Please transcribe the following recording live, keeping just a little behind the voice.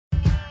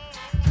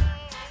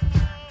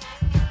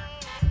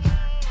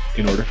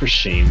In order for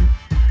shame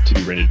to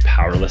be rendered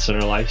powerless in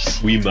our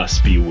lives, we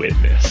must be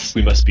witnessed.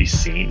 We must be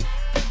seen.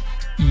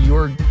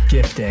 Your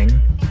gifting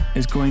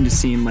is going to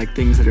seem like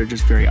things that are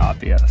just very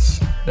obvious.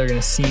 They're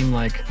going to seem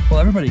like, well,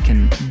 everybody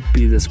can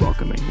be this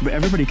welcoming.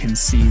 Everybody can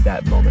see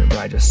that moment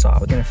where I just saw.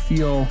 We're going to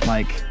feel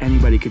like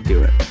anybody could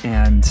do it.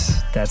 And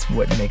that's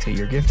what makes it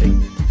your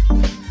gifting.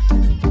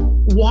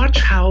 Watch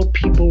how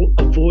people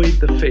avoid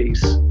the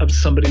face of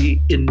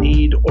somebody in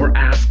need or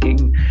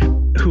asking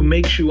who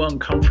makes you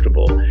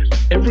uncomfortable.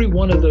 Every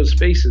one of those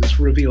faces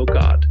reveal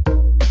God.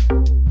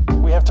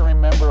 We have to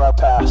remember our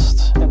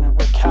past and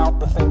recount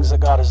the things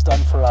that God has done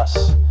for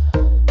us.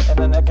 And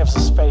then that gives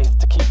us faith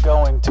to keep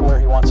going to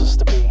where He wants us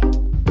to be.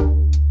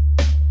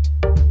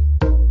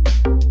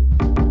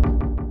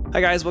 Hi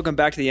guys, welcome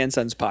back to the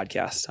Ensigns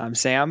podcast. I'm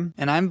Sam.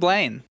 And I'm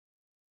Blaine.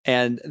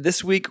 And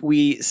this week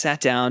we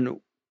sat down,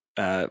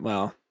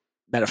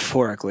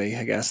 metaphorically,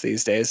 I guess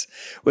these days,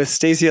 with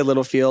Stacia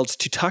Littlefield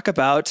to talk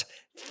about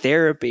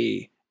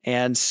therapy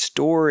and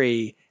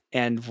story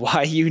and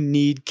why you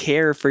need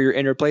care for your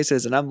inner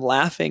places. And I'm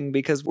laughing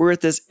because we're at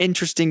this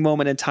interesting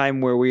moment in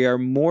time where we are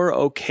more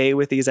okay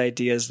with these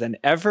ideas than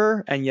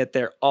ever, and yet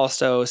they're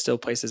also still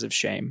places of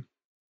shame.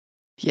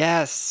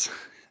 Yes.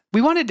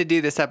 We wanted to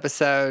do this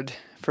episode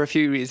for a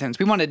few reasons.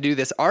 We wanted to do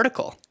this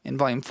article in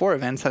Volume 4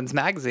 of Ensigns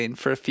Magazine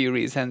for a few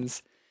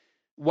reasons.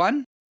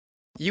 One,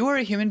 you are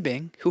a human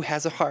being who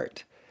has a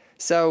heart.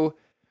 So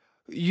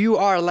you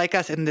are like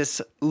us in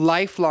this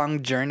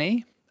lifelong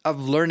journey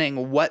of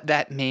learning what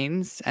that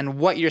means and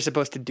what you're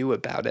supposed to do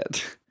about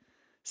it.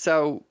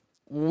 So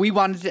we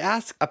wanted to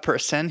ask a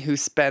person who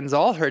spends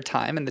all her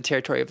time in the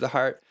territory of the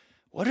heart,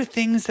 what are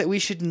things that we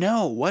should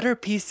know? What are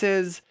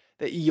pieces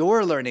that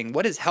you're learning?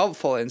 What is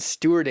helpful in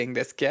stewarding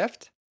this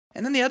gift?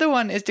 And then the other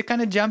one is to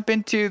kind of jump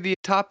into the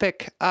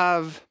topic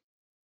of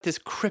this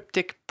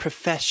cryptic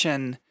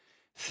profession,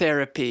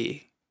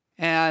 therapy,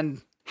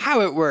 and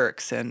how it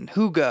works and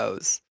who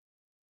goes.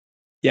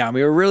 Yeah,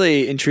 we were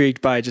really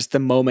intrigued by just the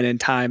moment in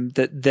time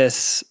that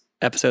this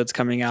episode's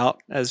coming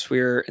out, as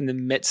we're in the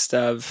midst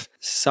of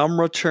some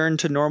return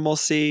to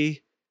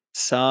normalcy,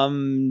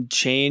 some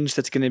change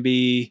that's going to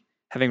be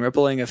having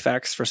rippling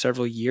effects for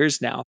several years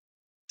now.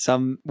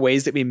 Some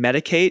ways that we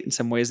medicate and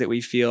some ways that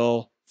we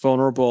feel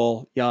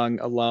vulnerable, young,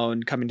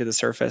 alone, coming to the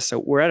surface. So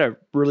we're at a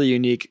really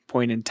unique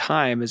point in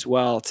time as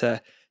well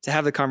to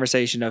have the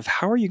conversation of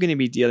how are you going to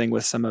be dealing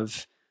with some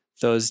of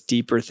those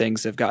deeper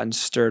things that have gotten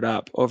stirred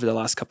up over the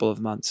last couple of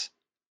months.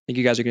 I think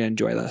you guys are going to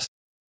enjoy this.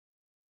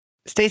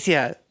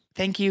 Stacia,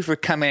 thank you for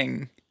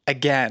coming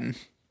again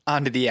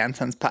onto the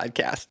Ensigns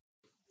podcast.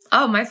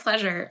 Oh, my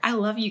pleasure. I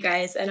love you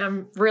guys, and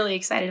I'm really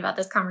excited about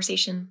this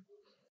conversation.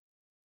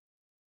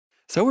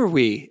 So are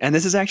we. And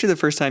this is actually the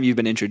first time you've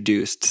been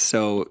introduced.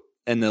 So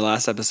in the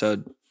last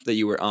episode that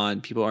you were on,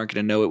 people aren't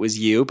going to know it was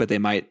you, but they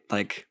might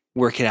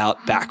work it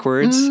out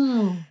backwards.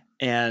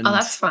 And oh,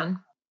 that's fun.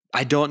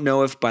 I don't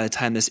know if by the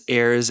time this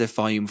airs, if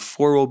Volume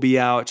 4 will be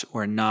out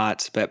or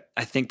not, but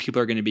I think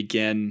people are going to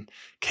begin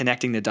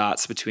connecting the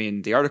dots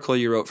between the article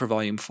you wrote for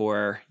Volume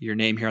 4, your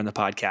name here on the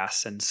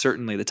podcast, and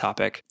certainly the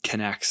topic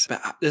connects.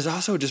 But there's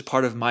also just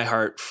part of my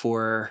heart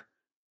for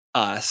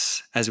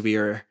us as we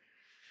are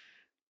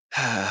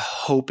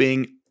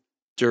hoping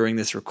during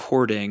this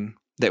recording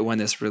that when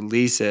this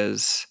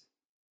releases,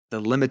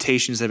 the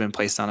limitations that have been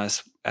placed on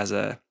us as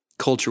a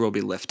culture will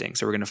be lifting.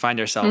 So we're going to find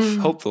ourselves,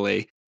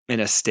 hopefully, in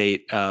a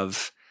state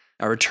of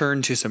a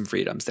return to some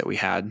freedoms that we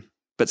had.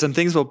 But some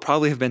things will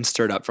probably have been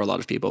stirred up for a lot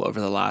of people over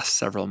the last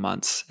several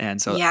months.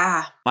 And so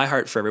my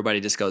heart for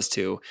everybody just goes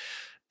to,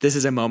 this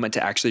is a moment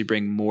to actually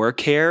bring more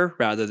care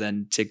rather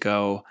than to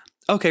go,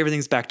 okay,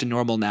 everything's back to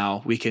normal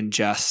now. We can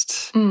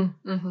just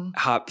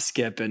hop,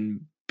 skip,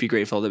 and be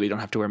grateful that we don't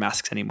have to wear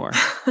masks anymore.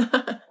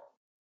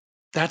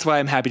 That's why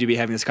I'm happy to be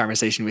having this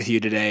conversation with you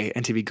today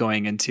and to be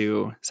going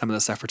into some of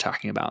the stuff we're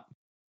talking about.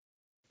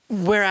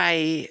 Where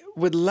I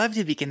would love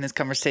to begin this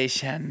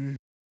conversation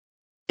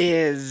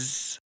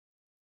is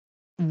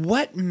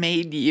what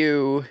made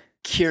you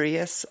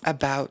curious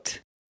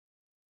about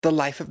the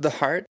life of the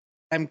heart?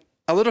 I'm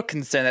a little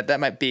concerned that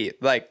might be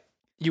like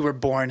you were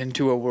born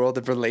into a world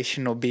of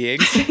relational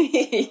beings.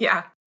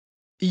 Yeah.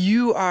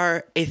 You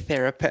are a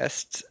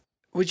therapist.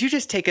 Would you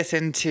just take us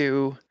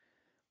into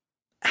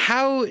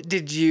how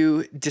did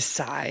you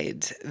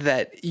decide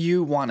that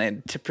you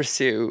wanted to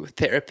pursue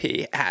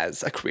therapy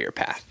as a career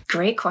path?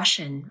 Great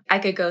question. I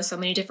could go so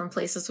many different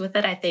places with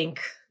it. I think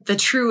the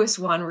truest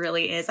one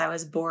really is I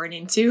was born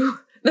into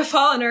the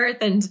fallen earth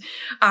and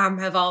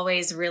have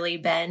always really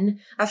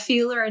been a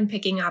feeler and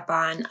picking up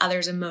on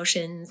others'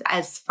 emotions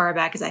as far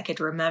back as I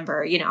could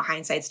remember. You know,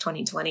 hindsight's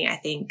 20/20. I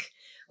think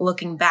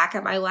looking back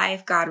at my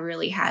life, God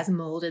really has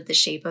molded the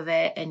shape of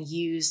it and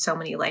used so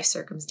many life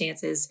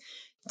circumstances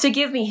to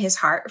give me his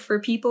heart for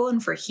people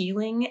and for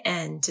healing,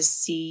 and to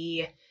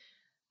see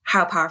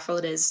how powerful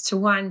it is to,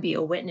 one, be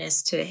a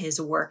witness to his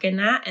work in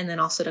that, and then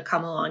also to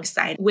come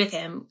alongside with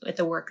him with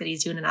the work that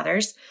he's doing in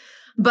others.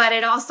 But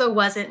it also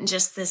wasn't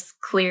just this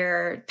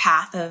clear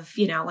path of,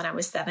 when I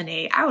was 7,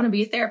 8, I want to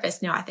be a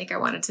therapist. No, I think I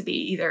wanted to be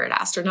either an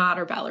astronaut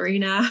or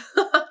ballerina.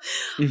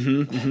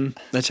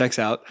 That checks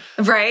out.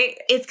 Right?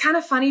 It's kind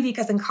of funny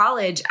because in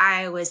college,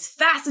 I was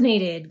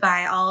fascinated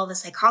by all the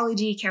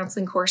psychology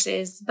counseling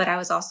courses, but I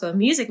was also a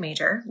music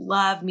major.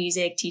 Love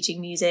music,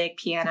 teaching music,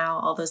 piano,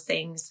 all those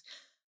things.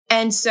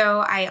 And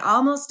so I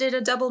almost did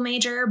a double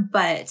major,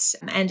 but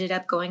ended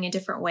up going a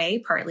different way,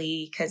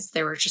 partly because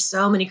there were just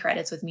so many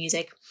credits with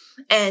music.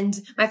 And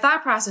my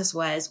thought process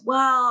was,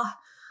 well,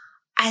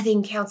 I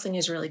think counseling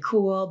is really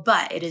cool,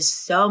 but it is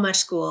so much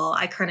school.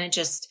 I couldn't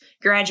just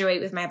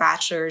graduate with my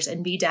bachelor's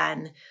and be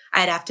done.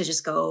 I'd have to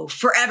just go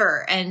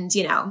forever. And,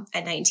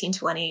 at 19,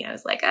 20, I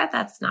was like,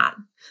 it's not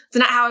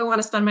how I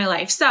want to spend my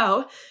life.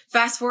 So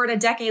fast forward a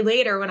decade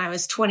later, when I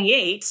was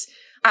 28,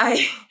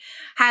 I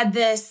had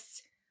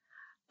this,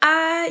 you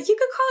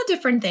could call it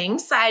different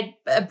things.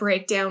 A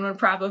breakdown would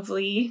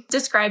probably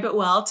describe it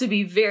well, to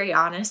be very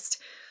honest.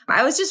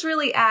 I was just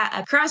really at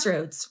a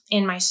crossroads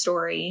in my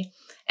story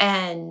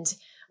and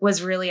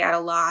was really at a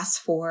loss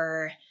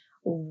for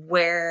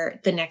where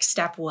the next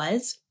step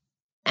was.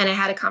 And I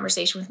had a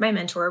conversation with my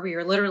mentor. We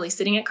were literally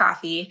sitting at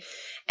coffee,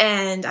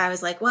 and I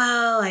was like,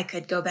 well, I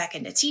could go back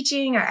into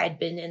teaching. I'd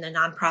been in the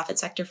nonprofit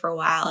sector for a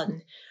while,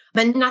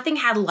 but nothing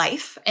had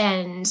life.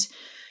 And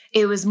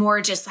it was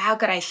more just, how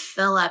could I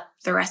fill up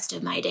the rest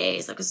of my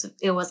days?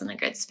 It wasn't a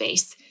good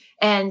space.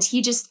 And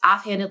he just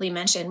offhandedly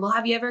mentioned, well,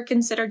 have you ever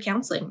considered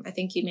counseling? I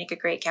think you'd make a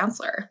great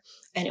counselor.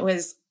 And it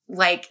was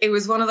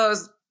one of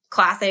those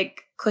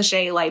classic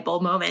cliche light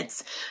bulb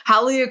moments.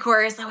 Hallelujah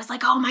chorus. I was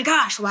like, oh my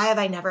gosh, why have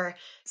I never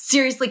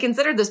seriously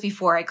considered this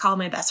before? I called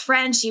my best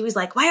friend. She was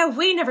like, why have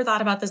we never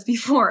thought about this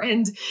before?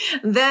 And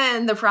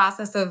then the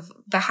process of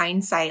the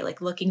hindsight,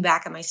 like looking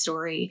back at my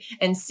story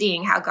and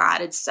seeing how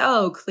God had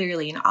so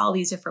clearly in all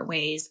these different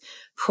ways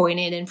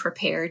pointed and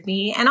prepared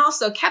me, and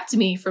also kept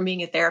me from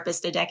being a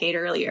therapist a decade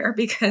earlier,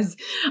 because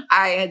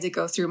I had to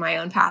go through my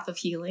own path of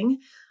healing.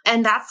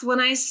 And that's when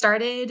I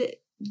started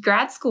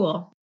grad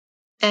school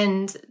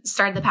and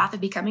started the path of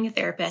becoming a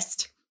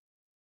therapist.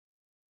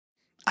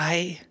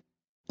 I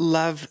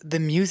love the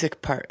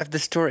music part of the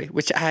story,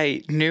 which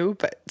I knew,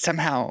 but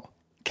somehow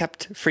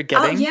kept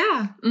forgetting. Oh,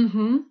 yeah.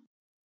 Mm-hmm.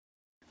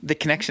 The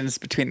connections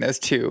between those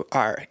two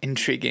are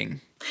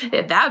intriguing.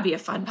 Yeah, that would be a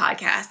fun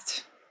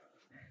podcast.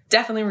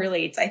 Definitely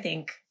relates, I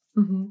think.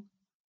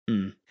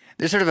 Mm-hmm.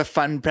 There's sort of a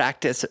fun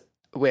practice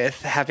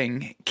with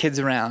having kids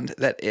around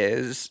that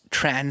is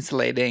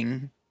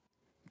translating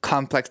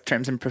complex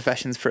terms and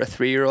professions for a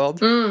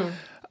 3-year-old.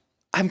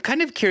 I'm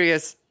kind of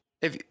curious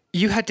if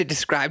you had to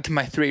describe to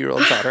my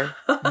 3-year-old daughter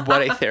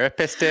what a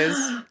therapist is.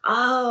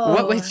 Oh,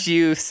 what would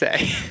you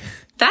say?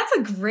 That's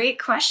a great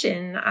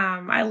question.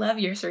 I love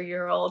your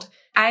 3-year-old.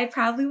 I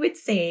probably would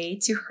say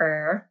to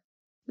her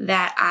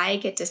that I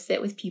get to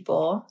sit with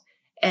people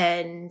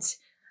and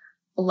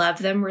love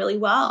them really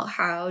well,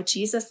 how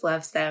Jesus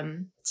loves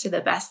them to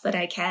the best that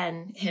I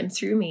can, him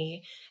through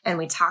me. And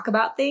we talk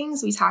about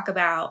things. We talk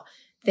about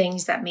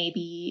things that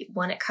maybe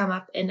wouldn't come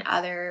up in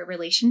other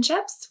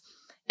relationships.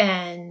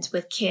 And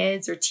with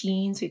kids or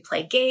teens, we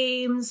play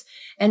games,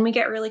 and we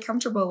get really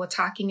comfortable with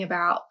talking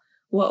about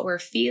what we're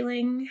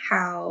feeling,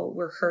 how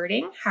we're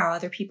hurting, how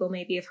other people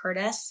maybe have hurt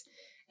us,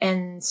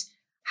 and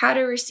how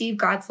to receive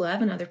God's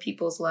love and other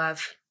people's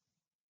love.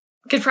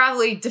 Could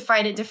probably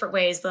define it different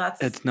ways, but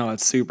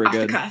it's super off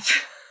good. The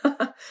cuff.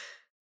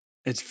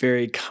 It's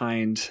very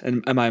kind.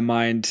 And my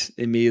mind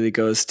immediately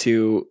goes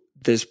to,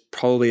 there's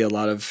probably a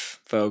lot of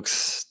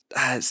folks,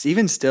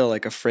 even still,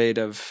 like afraid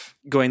of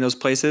going those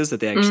places that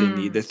they actually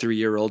need the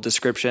 3-year-old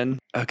description.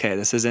 Okay,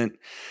 this isn't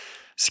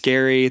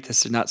scary.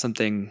 This is not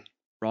something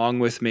wrong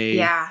with me.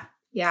 Yeah.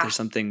 There's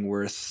something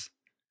worth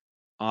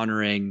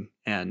honoring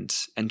and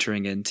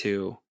entering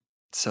into,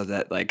 so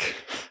that, like,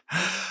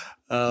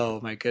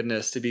 oh my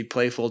goodness, to be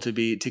playful,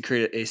 to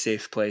create a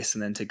safe place,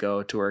 and then to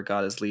go to where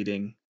God is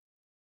leading.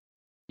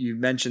 You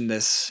mentioned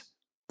this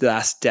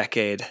last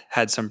decade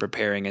had some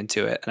preparing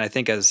into it. And I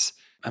think as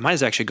my mind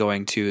is actually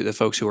going to the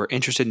folks who are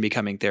interested in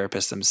becoming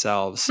therapists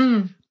themselves,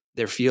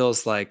 there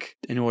feels like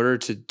in order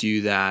to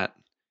do that,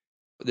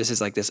 this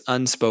is like this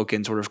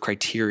unspoken sort of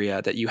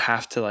criteria that you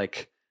have to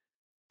like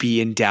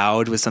be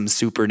endowed with some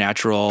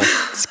supernatural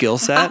skill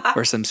set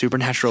or some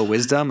supernatural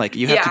wisdom. Like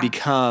you have to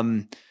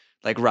become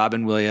like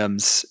Robin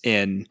Williams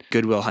in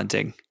Good Will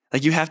Hunting.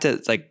 Like you have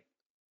to like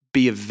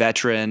be a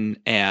veteran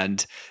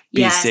and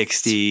be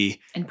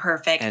 60 and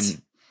perfect.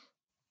 And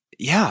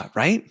yeah,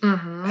 right?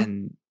 Mm-hmm.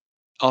 And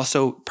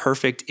also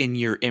perfect in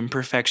your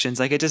imperfections.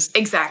 Like it just...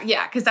 Exactly.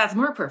 Yeah, because that's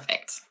more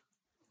perfect.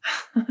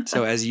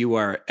 So as you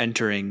are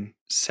entering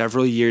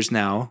several years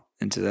now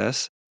into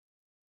this,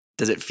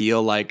 does it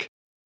feel like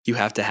you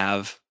have to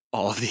have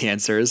all of the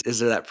answers? Is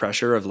there that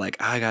pressure of like,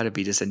 I got to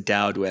be just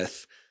endowed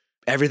with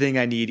everything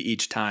I need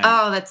each time?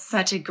 Oh, that's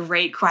such a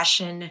great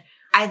question.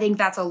 I think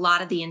that's a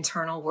lot of the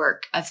internal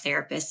work of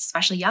therapists,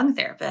 especially young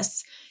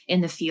therapists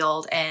in the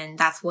field. And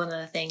that's one of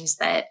the things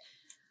that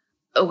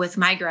with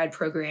my grad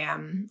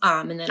program,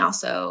 and then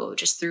also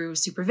just through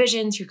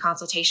supervision, through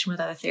consultation with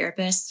other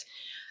therapists,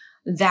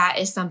 that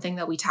is something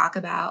that we talk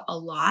about a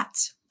lot.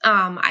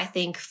 I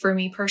think for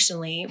me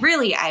personally,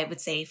 really, I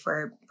would say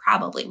for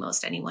probably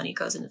most anyone who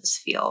goes into this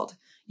field,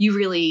 you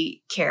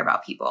really care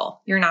about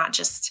people. You're not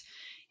just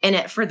in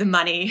it for the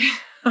money.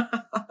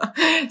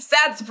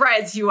 Sad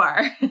surprise you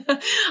are.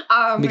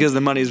 Because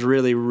the money's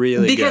really,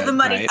 really good. Because the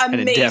money's right?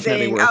 amazing. And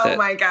definitely worth it.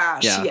 My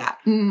gosh. Yeah.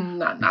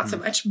 Not so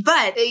much.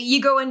 But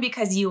you go in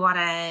because you want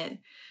to,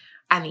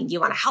 you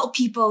want to help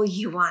people.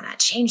 You want to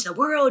change the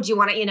world. You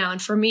want to,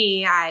 and for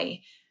me,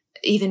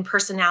 even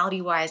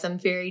personality wise, I'm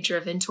very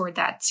driven toward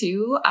that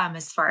too.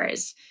 As far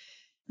as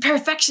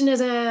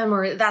perfectionism,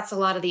 or that's a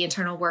lot of the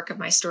internal work of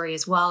my story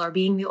as well, or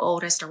being the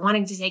oldest or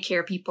wanting to take care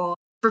of people.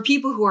 For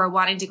people who are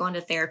wanting to go into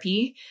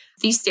therapy,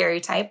 the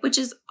stereotype, which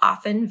is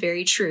often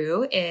very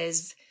true,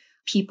 is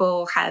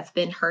people have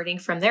been hurting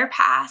from their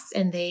past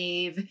and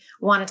they've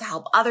wanted to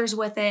help others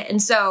with it.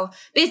 And so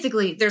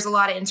basically there's a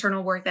lot of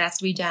internal work that has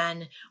to be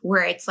done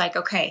where it's like,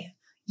 okay,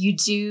 you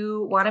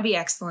do want to be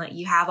excellent.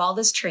 You have all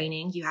this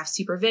training, you have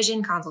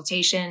supervision,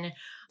 consultation.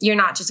 You're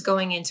not just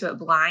going into it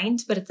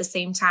blind, but at the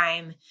same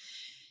time,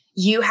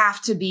 you have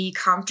to be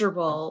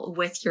comfortable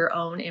with your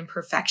own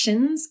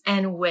imperfections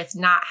and with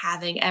not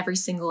having every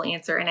single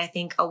answer. And I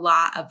think a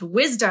lot of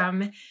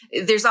wisdom,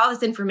 there's all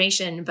this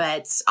information,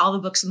 but all the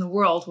books in the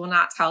world will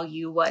not tell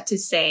you what to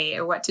say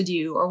or what to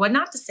do or what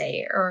not to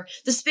say or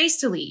the space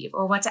to leave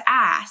or what to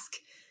ask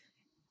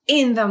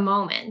in the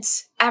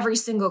moment, every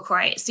single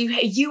client. So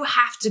you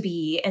have to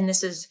be, and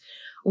this is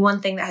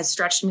one thing that has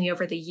stretched me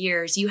over the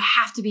years, you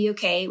have to be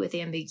okay with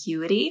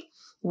ambiguity,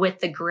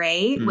 with the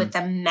gray, with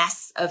the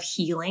mess of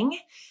healing,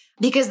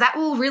 because that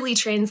will really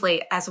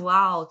translate as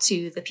well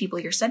to the people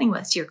you're sitting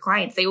with, to your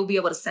clients. They will be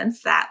able to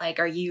sense that. Like,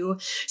 are you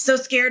so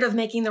scared of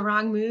making the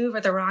wrong move or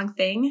the wrong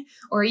thing?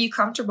 Or are you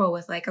comfortable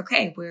with like,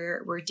 okay,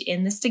 we're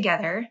in this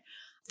together.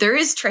 There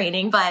is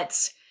training,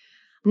 but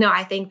no,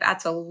 I think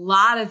that's a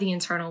lot of the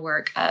internal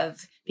work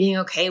of being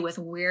okay with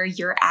where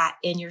you're at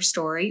in your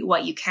story,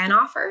 what you can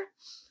offer,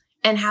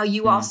 and how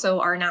you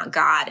also are not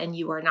God and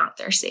you are not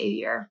their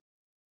savior.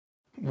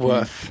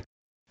 Woof.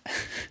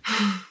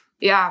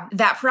 Yeah,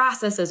 that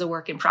process is a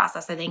work in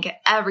process. I think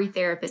every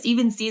therapist,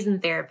 even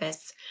seasoned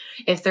therapists,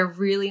 if they're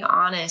really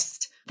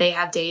honest, they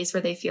have days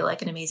where they feel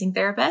like an amazing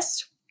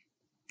therapist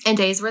and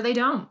days where they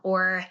don't.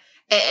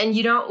 And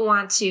you don't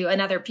want to,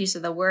 another piece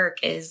of the work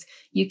is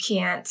you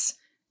can't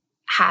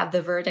have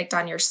the verdict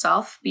on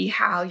yourself be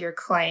how your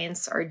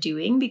clients are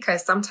doing,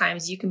 because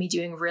sometimes you can be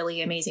doing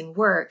really amazing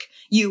work,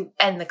 you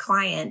and the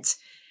client,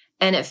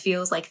 and it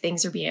feels like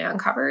things are being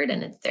uncovered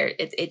and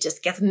it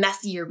just gets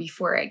messier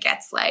before it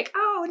gets like,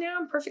 oh, now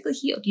I'm perfectly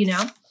healed,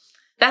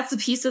 That's a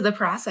piece of the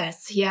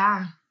process.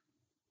 Yeah.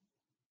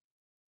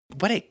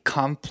 What a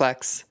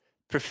complex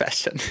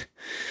profession.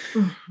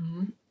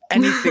 Mm-hmm.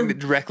 Anything that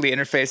directly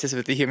interfaces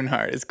with the human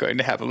heart is going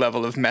to have a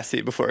level of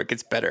messy before it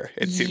gets better,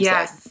 it seems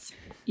like.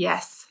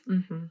 Yes.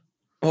 Mm-hmm.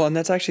 Well, and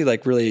that's actually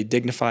like really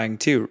dignifying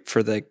too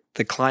for the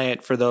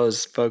client, for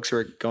those folks who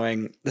are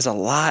going, there's a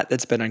lot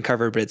that's been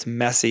uncovered, but it's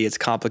messy, it's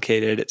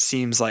complicated. It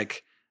seems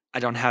like I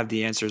don't have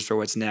the answers for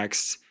what's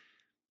next.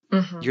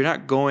 Mm-hmm. You're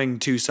not going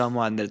to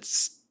someone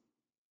that's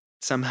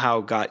somehow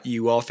got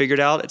you all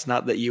figured out. It's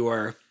not that you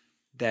are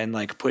then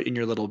like put in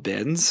your little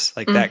bins.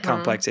 Like that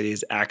complexity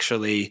is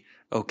actually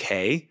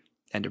okay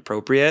and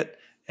appropriate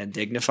and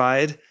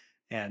dignified.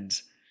 And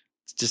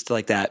it's just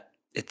like that.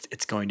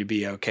 It's going to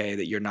be okay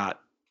that you're not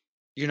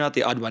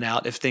the odd one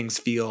out if things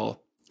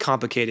feel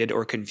complicated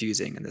or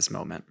confusing in this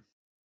moment.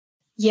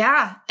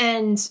 Yeah.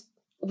 And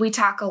we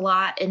talk a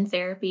lot in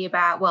therapy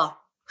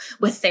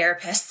with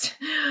therapists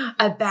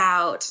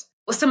about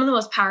some of the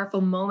most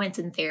powerful moments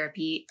in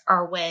therapy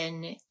are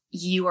when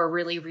you are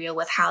really real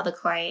with how the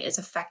client is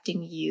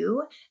affecting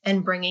you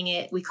and bringing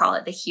it, we call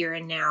it the here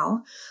and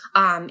now,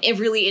 it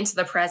really into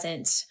the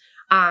present.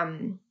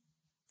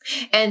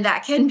 And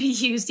that can be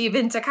used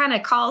even to kind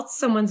of call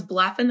someone's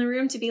bluff in the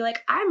room to be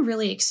like, I'm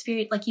really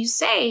experienced. Like you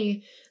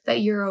say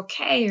that you're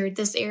okay, or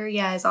this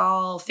area is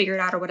all figured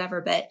out or whatever,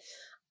 but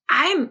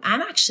I'm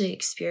actually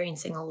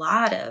experiencing a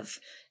lot of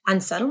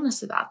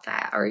unsettledness about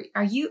that.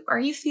 Are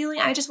you feeling,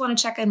 I just want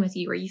to check in with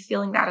you. Are you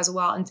feeling that as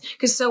well? And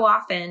because so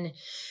often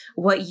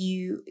what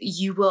you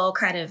will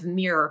kind of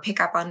mirror, pick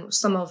up on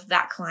some of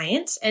that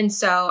client. And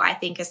so I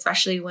think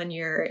especially when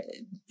you're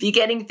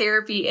beginning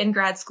therapy in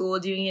grad school,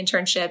 doing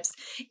internships,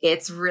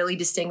 it's really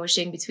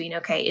distinguishing between,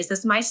 okay, is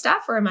this my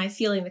stuff or am I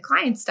feeling the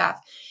client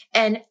stuff?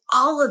 And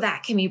all of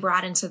that can be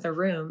brought into the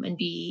room and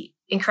be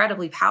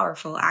incredibly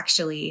powerful,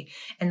 actually.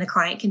 And the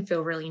client can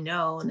feel really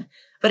known,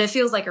 but it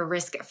feels like a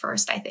risk at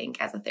first, I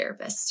think, as a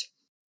therapist.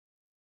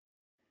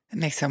 It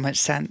makes so much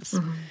sense.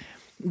 Mm-hmm.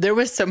 There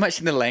was so much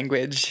in the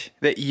language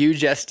that you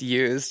just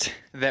used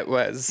that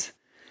was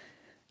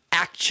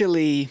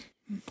actually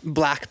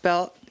black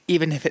belt,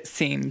 even if it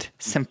seemed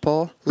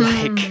simple,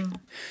 like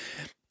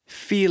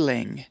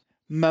feeling,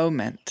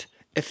 moment,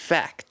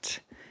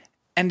 effect.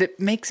 And it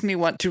makes me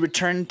want to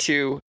return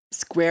to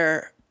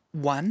square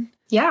one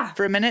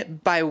for a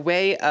minute by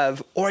way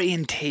of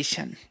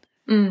orientation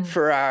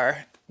for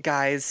our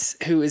guys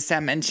who, as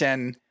Sam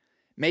mentioned,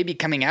 may be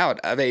coming out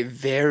of a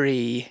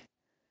very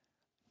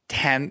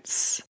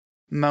tense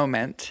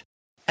moment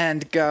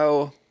and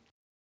go,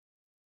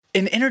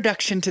 an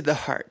introduction to the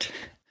heart.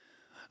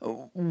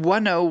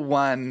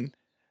 101.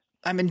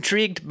 I'm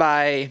intrigued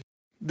by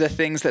the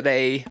things that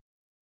a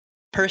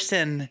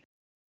person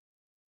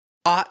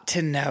ought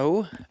to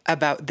know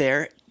about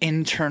their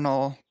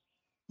internal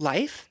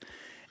life.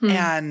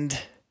 And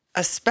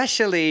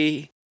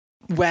especially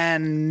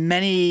when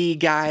many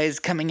guys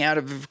coming out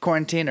of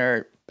quarantine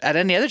or at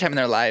any other time in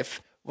their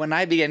life, when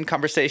I begin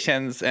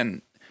conversations,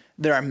 and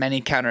there are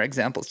many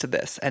counterexamples to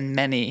this, and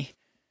many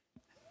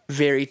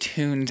very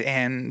tuned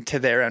in to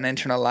their own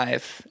internal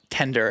life,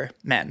 tender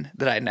men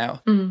that I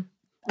know.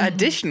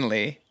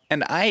 Additionally,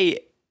 and I,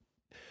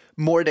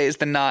 more days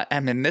than not,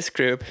 am in this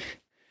group,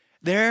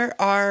 there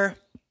are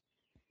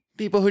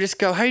people who just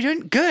go, how are you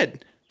doing?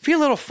 Good. Feel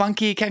a little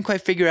funky, can't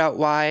quite figure out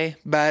why,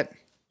 but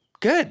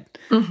good.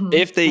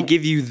 If they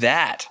give you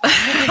that.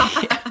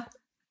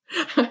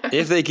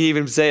 If they can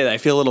even say that, I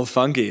feel a little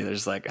funky. They're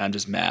just like, I'm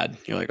just mad.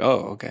 You're like,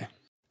 oh, okay.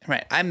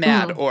 Right. I'm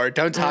mad, or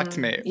don't talk to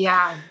me.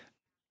 Yeah.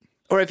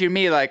 Or if you're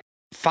me, like,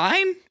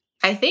 fine.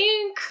 I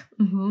think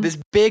This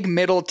big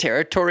middle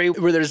territory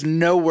where there's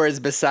no words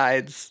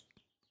besides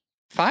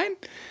fine.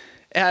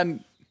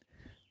 And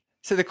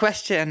so the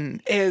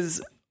question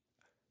is,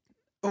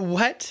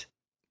 what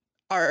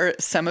are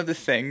some of the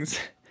things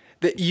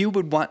that you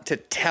would want to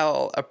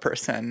tell a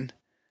person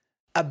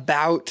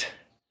about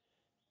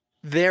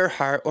their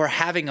heart or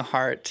having a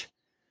heart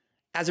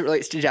as it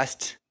relates to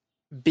just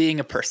being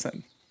a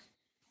person?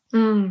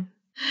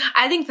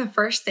 I think the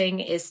first thing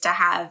is to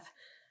have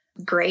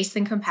grace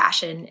and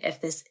compassion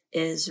if this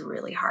is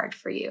really hard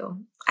for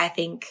you. I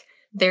think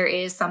there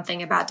is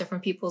something about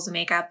different people's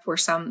makeup where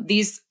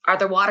these are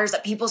the waters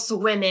that people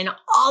swim in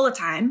all the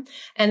time.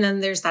 And then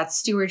there's that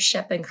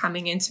stewardship and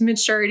coming into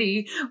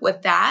maturity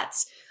with that.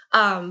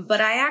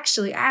 But I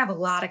have a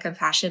lot of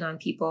compassion on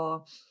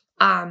people,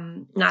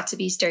 not to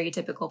be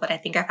stereotypical, but I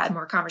think I've had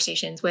more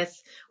conversations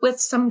with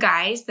some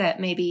guys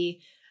that maybe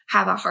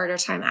have a harder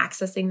time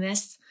accessing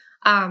this.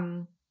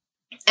 And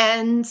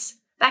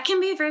that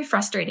can be very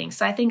frustrating.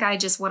 So I think I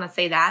just want to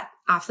say that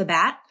off the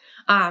bat,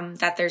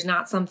 that there's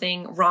not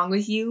something wrong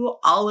with you.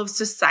 All of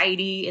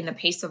society and the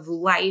pace of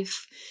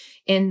life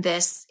in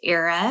this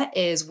era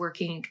is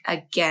working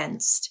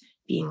against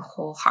being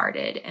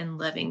wholehearted and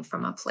living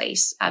from a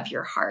place of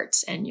your heart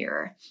and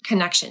your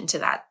connection to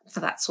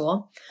that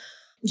soul.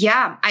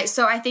 Yeah.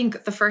 So I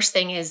think the first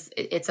thing is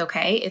it's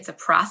okay. It's a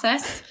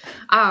process.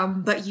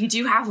 But you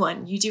do have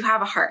one. You do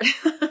have a heart.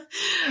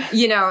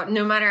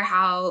 No matter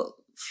how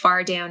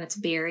far down it's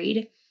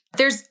buried,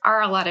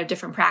 are a lot of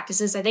different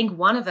practices. I think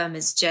one of them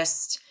is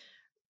just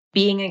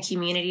being in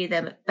community,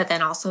 but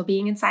then also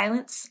being in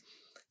silence.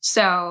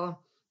 So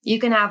you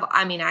can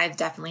I've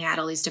definitely had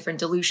all these different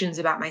delusions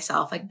about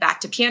myself, like back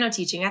to piano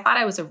teaching. I thought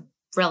I was a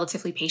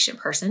relatively patient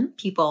person.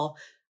 People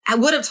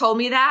would have told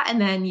me that.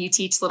 And then you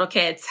teach little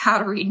kids how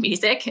to read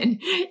music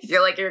and you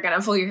feel like you're going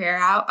to pull your hair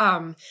out.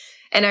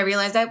 And I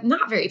realized I'm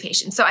not very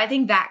patient. So I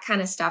think that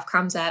kind of stuff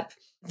comes up.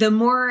 The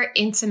more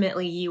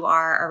intimately you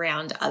are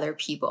around other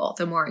people,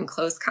 the more in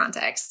close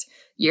context,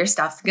 your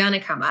stuff's going to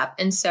come up.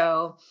 And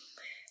so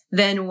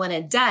then when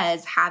it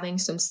does, having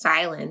some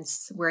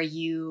silence where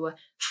you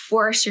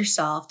force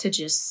yourself to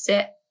just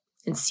sit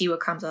and see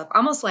what comes up,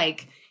 almost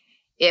like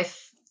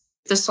if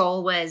the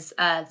soul was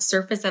the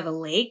surface of a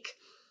lake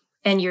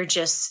and you're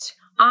just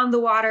on the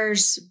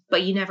waters,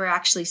 but you never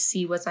actually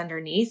see what's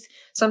underneath.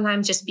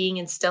 Sometimes just being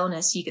in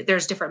stillness,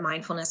 there's different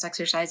mindfulness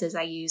exercises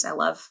I use. I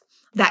love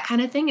that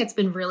kind of thing. It's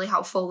been really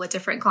helpful with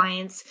different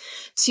clients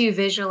to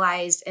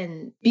visualize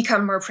and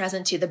become more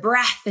present to the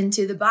breath and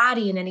to the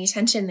body and any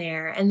tension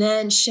there. And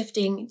then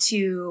shifting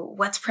to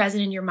what's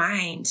present in your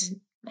mind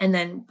and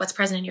then what's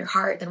present in your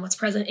heart, then what's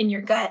present in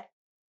your gut.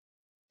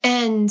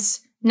 And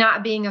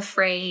not being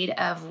afraid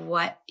of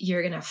what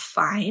you're going to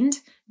find,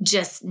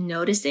 just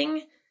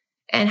noticing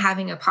and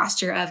having a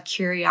posture of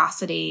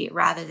curiosity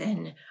rather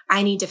than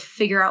I need to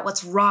figure out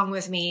what's wrong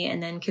with me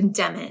and then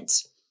condemn it.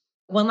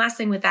 One last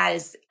thing with that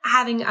is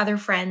having other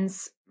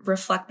friends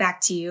reflect back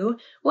to you.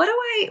 What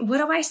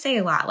do I say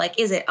a lot? Like,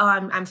 is it, oh,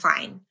 I'm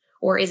fine?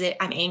 Or is it,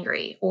 I'm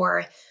angry?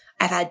 Or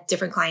I've had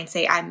different clients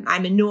say,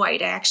 I'm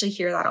annoyed. I actually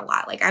hear that a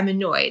lot. Like, I'm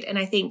annoyed. And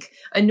I think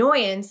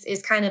annoyance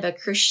is kind of a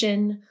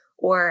Christian,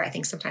 or I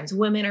think sometimes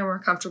women are more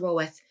comfortable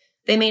with,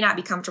 they may not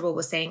be comfortable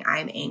with saying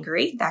I'm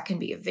angry. That can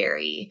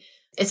be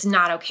it's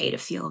not okay to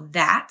feel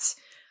that,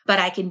 but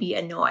I can be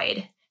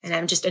annoyed. And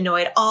I'm just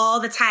annoyed all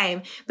the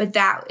time. But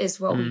that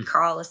is what we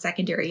call a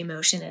secondary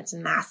emotion. It's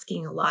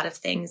masking a lot of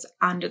things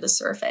under the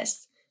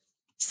surface.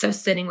 So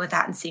sitting with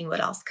that and seeing what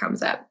else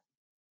comes up.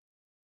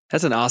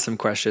 That's an awesome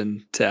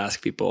question to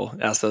ask people.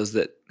 Ask those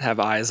that have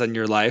eyes on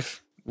your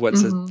life.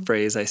 What's a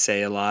phrase I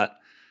say a lot?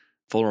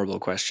 Vulnerable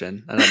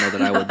question. I don't know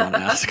that I would want to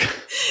ask.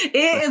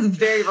 It is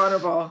very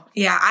vulnerable.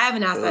 Yeah, I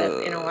haven't asked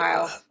that in a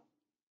while.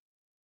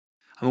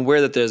 I'm aware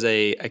that there's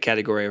a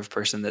category of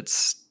person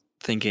that's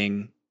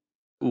thinking,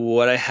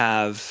 what I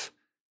have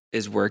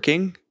is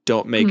working.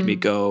 Don't make me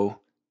go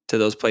to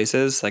those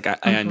places. Like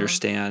I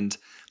understand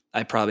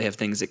I probably have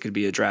things that could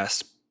be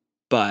addressed,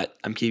 but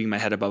I'm keeping my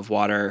head above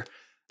water.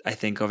 I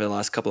think over the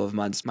last couple of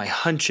months, my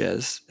hunch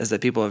is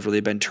that people have really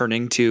been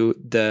turning to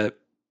the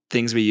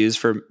things we use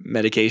for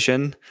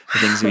medication, the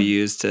things we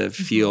use to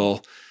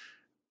feel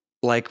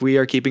like we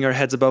are keeping our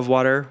heads above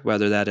water,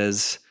 whether that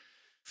is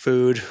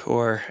food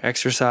or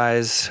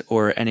exercise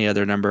or any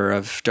other number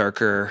of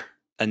darker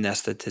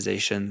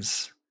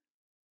anesthetizations.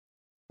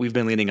 We've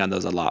been leaning on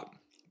those a lot,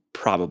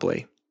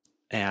 probably.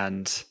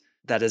 And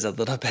that is a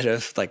little bit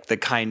of like the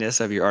kindness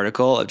of your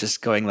article of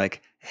just going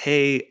like,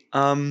 hey,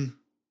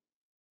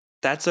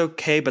 that's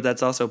okay, but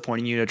that's also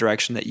pointing you in a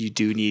direction that you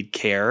do need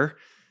care.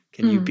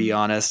 Can you be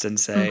honest and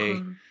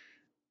say,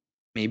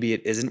 maybe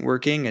it isn't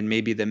working and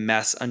maybe the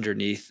mess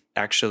underneath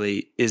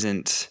actually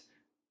isn't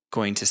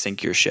going to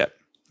sink your ship?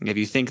 If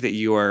you think that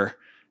you're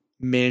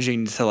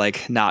managing to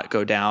like not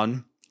go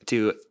down,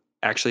 to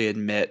actually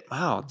admit,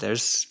 wow,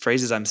 there's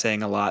phrases I'm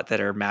saying a lot that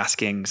are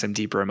masking some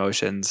deeper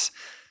emotions.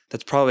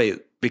 That's probably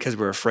because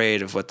we're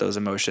afraid of what those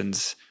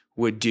emotions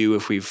would do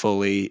if we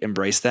fully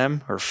embraced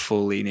them or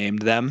fully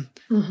named them.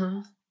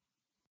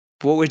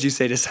 What would you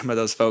say to some of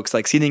those folks,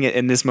 like seeing it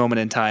in this moment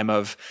in time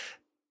of,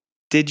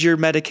 did your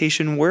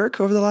medication work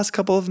over the last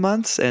couple of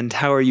months? And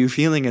how are you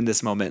feeling in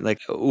this moment? Like,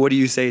 what do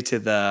you say to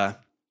the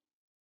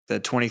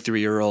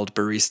 23-year-old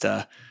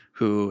barista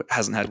who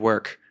hasn't had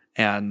work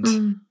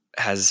and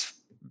has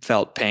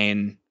felt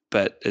pain,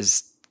 but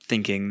is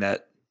thinking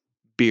that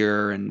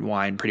beer and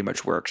wine pretty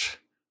much worked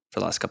for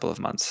the last couple of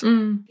months?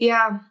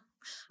 Yeah.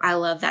 I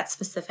love that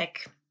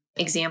specific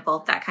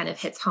example. That kind of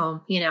hits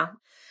home, you know.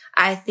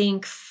 I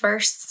think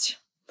first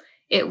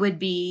it would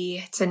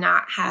be to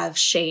not have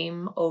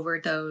shame over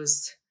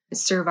those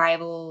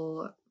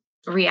survival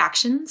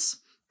reactions,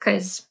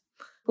 because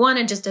one,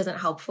 it just isn't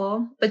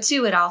helpful, but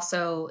two, it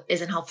also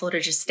isn't helpful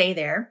to just stay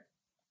there.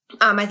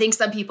 I think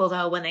some people,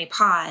 though, when they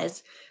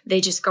pause,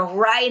 they just go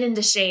right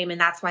into shame, and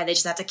that's why they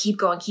just have to keep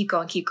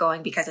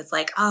going, because it's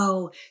like,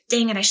 oh,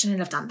 dang it, I shouldn't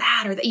have done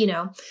that, or that, you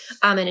know,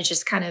 and it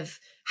just kind of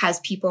has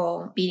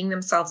people beating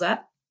themselves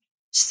up.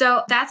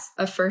 So that's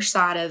a first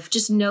thought of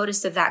just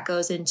notice if that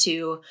goes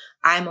into,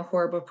 I'm a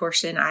horrible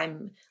person.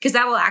 Because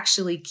that will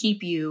actually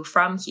keep you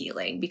from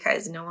healing,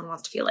 because no one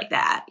wants to feel like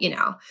that, you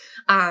know?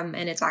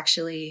 And it's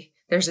actually,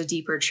 there's a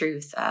deeper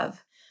truth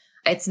of,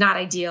 it's not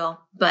ideal,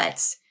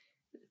 but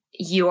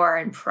you are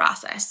in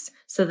process.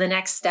 So the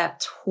next step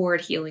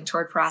toward healing,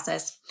 toward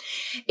process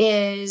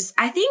is,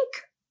 I think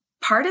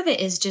part of it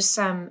is just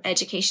some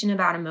education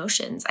about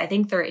emotions. I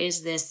think there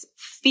is this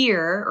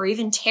fear or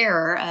even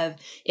terror of,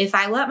 if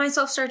I let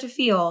myself start to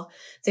feel,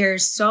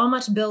 there's so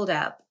much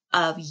buildup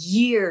of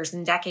years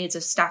and decades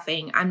of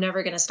stuffing. I'm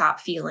never going to stop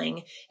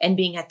feeling and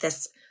being at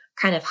this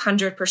kind of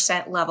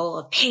 100% level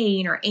of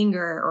pain or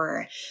anger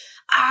or,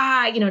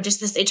 just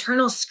this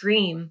eternal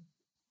scream.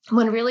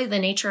 When really the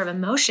nature of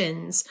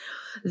emotions,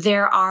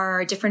 there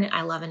are different,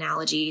 I love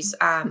analogies.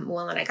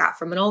 One that I got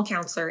from an old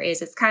counselor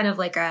is it's kind of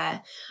like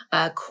a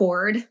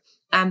chord,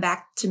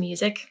 back to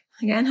music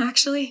again,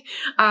 actually.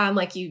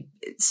 Like you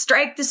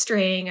strike the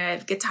string, a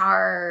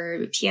guitar,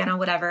 piano,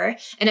 whatever.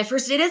 And at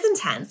first it is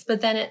intense, but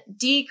then it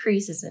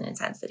decreases in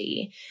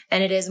intensity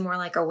and it is more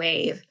like a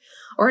wave.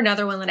 Or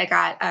another one that I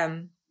got,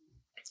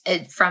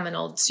 from an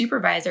old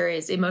supervisor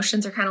is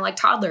emotions are kind of like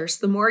toddlers.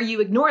 The more you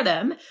ignore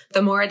them,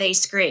 the more they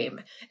scream.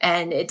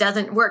 And it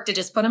doesn't work to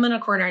just put them in a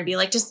corner and be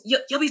like, just,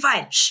 you'll be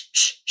fine. Shh,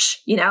 shh, shh.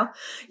 You know,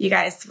 you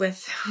guys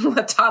with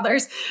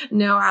toddlers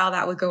know how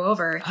that would go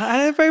over.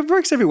 It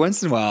works every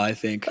once in a while, I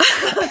think.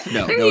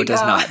 No, it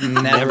does not.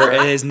 Never.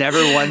 It has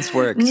never once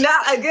worked.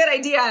 Not a good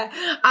idea.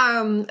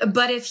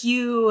 But if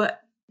you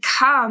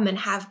come and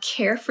have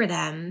care for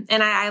them,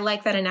 and I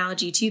like that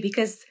analogy too,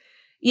 because,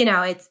 you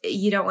know,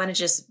 you don't want to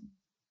just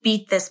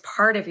beat this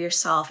part of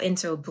yourself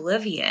into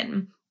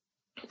oblivion.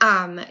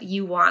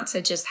 You want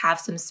to just have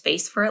some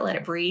space for it, let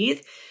it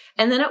breathe,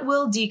 and then it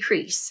will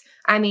decrease.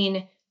 I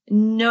mean,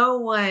 no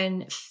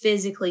one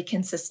physically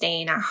can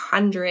sustain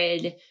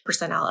 100%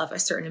 of a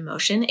certain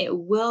emotion. It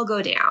will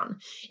go down.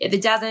 If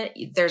it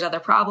doesn't, there's other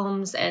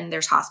problems and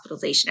there's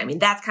hospitalization. I mean,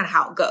 that's kind of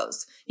how it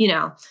goes, you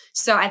know?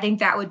 So I think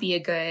that would be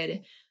a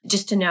good,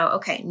 just to know,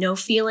 okay, no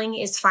feeling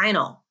is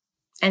final.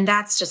 And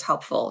that's just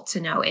helpful to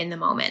know in the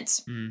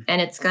moment.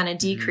 And it's going to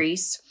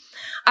decrease.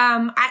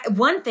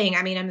 One thing,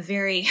 I mean, I'm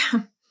very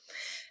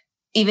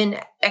even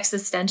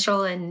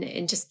existential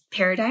and just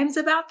paradigms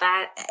about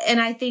that. And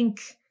I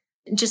think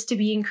just to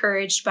be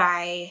encouraged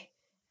by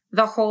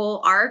the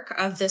whole arc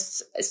of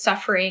this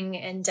suffering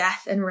and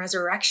death and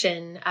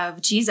resurrection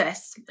of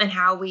Jesus and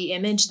how we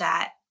image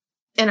that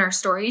in our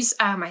stories.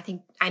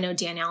 I know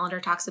Dan Allender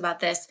talks about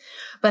this,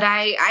 but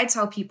I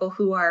tell people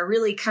who are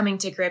really coming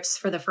to grips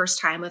for the first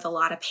time with a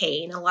lot of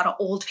pain, a lot of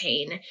old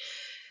pain,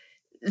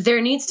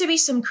 there needs to be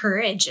some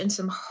courage and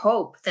some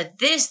hope that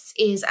this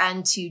is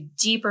unto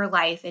deeper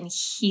life and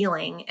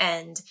healing.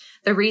 And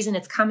the reason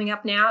it's coming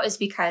up now is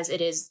because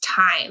it is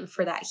time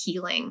for that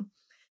healing.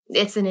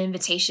 It's an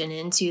invitation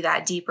into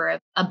that deeper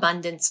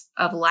abundance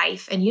of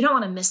life. And you don't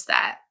want to miss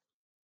that.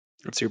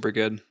 That's super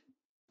good.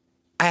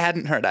 I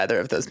hadn't heard either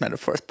of those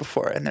metaphors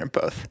before, and they're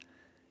both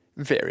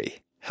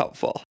very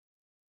helpful.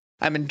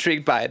 I'm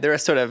intrigued by. There are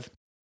sort of,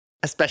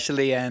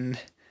 especially in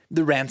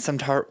the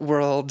ransomed heart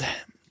world,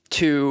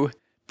 2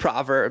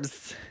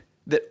 proverbs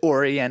that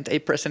orient a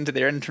person to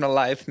their internal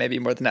life maybe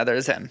more than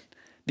others. And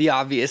the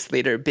obvious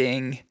leader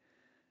being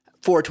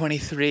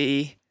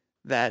 4:23,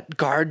 that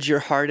guard your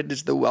heart, it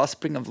is the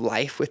wellspring of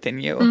life within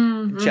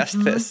you.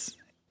 Just this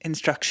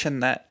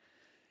instruction that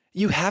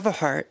you have a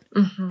heart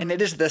and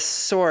it is the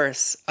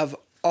source of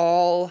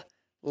all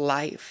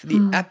life, the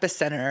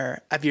epicenter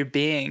of your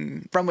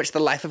being from which the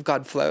life of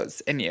God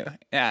flows in you.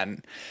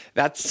 And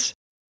that's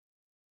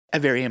a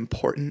very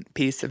important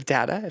piece of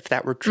data, if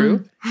that were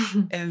true.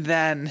 And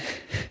then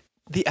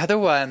the other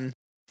one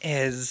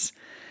is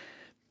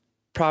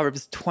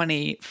Proverbs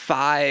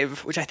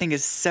 25, which I think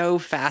is so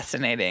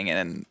fascinating,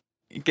 and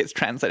it gets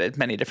translated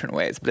many different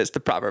ways, but it's the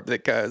proverb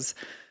that goes,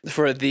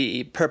 "For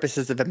the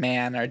purposes of a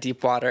man are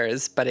deep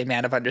waters, but a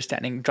man of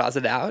understanding draws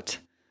it out."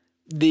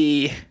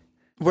 The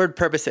word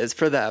purposes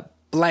for the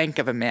blank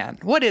of a man.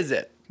 What is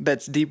it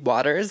that's deep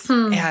waters?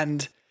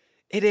 And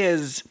it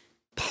is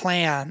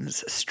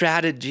plans,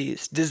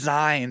 strategies,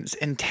 designs,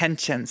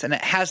 intentions, and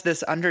it has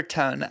this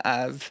undertone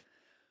of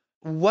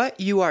what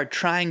you are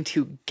trying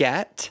to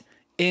get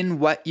in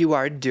what you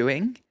are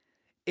doing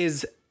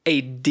is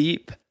a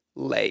deep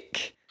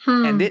lake.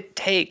 And it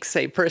takes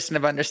a person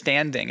of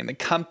understanding and the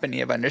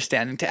company of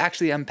understanding to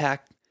actually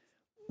unpack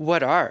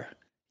what are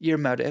your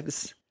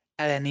motives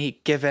at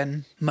any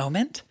given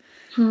moment.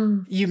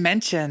 You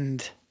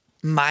mentioned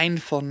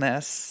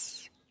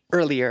mindfulness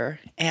earlier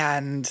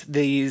and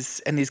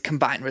these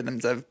combined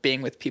rhythms of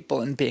being with people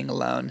and being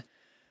alone.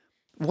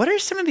 What are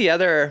some of the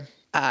other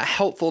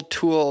helpful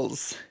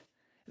tools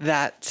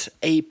that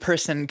a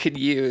person could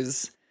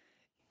use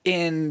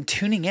in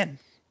tuning in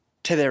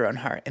to their own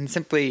heart and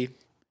simply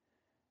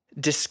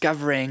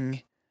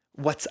discovering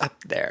what's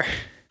up there?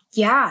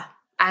 Yeah,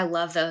 I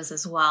love those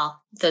as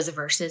well. Those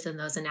verses and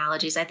those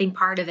analogies. I think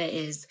part of it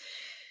is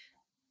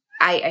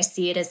I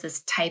see it as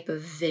this type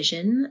of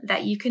vision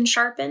that you can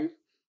sharpen.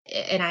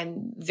 And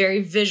I'm very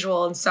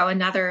visual. And so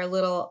another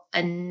little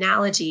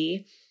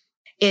analogy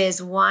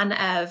is one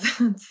of,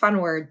 fun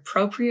word,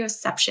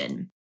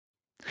 proprioception.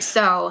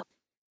 So,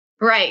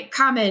 right,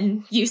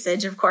 common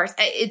usage, of course.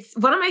 It's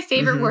one of my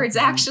favorite words,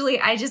 actually.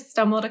 I just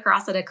stumbled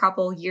across it a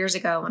couple years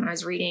ago when I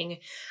was reading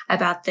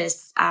about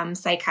this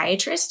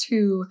psychiatrist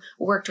who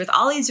worked with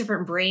all these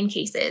different brain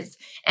cases.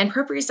 And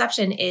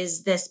proprioception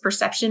is this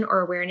perception or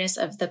awareness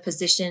of the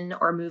position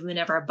or movement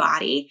of our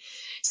body.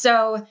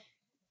 So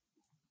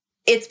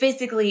it's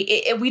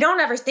basically, we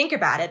don't ever think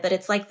about it, but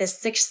it's like this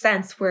sixth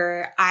sense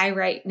where I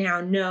right now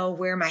know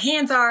where my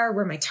hands are,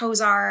 where my toes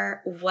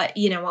are, what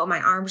my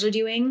arms are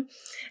doing.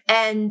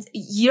 And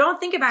you don't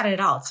think about it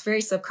at all. It's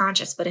very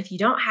subconscious. But if you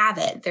don't have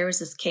it, there was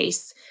this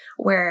case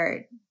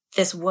where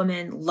this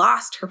woman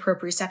lost her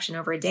proprioception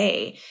over a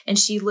day, and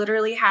she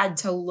literally had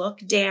to look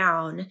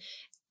down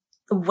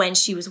when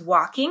she was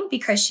walking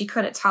because she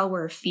couldn't tell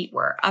where her feet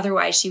were.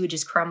 Otherwise, she would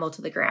just crumble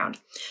to the ground.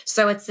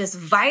 So it's this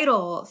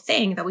vital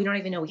thing that we don't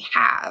even know we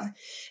have.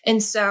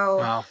 And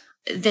so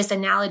this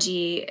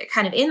analogy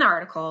kind of in the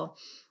article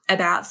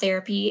about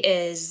therapy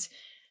is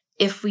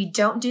if we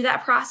don't do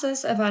that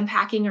process of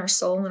unpacking our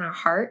soul and our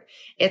heart,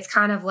 it's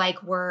kind of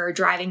like we're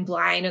driving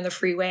blind on the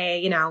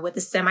freeway, with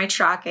a semi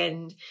truck,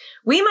 and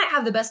we might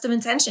have the best of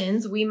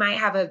intentions. We might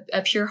have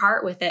a pure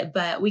heart with it,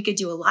 but we could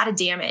do a lot of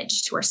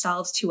damage to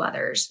ourselves, to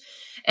others.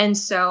 And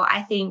so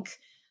I think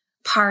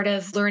part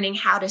of learning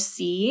how to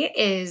see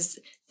is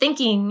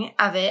thinking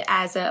of it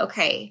as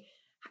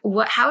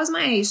how is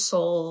my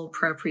soul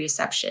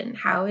proprioception?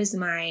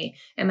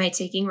 Am I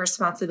taking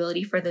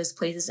responsibility for those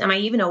places? Am I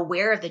even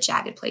aware of the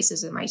jagged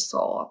places in my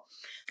soul?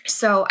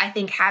 So I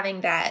think having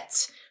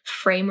that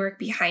framework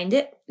behind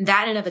it,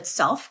 that in of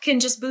itself can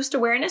just boost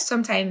awareness.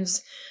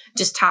 Sometimes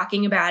just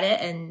talking about it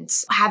and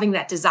having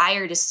that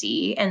desire to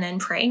see and then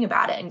praying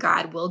about it, and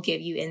God will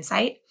give you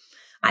insight.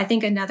 I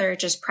think another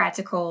just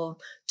practical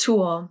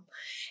tool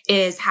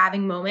is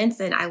having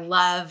moments, and I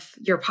love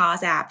your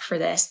Pause app for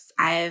this.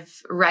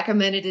 I've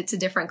recommended it to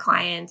different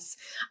clients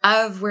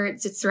of where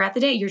it's throughout the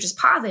day. You're just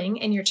pausing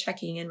and you're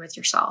checking in with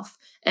yourself.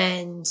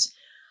 And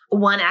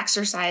one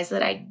exercise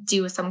that I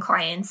do with some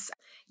clients,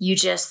 you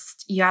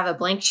have a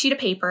blank sheet of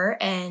paper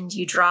and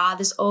you draw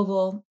this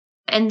oval.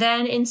 And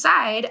then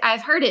inside,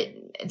 I've heard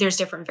there's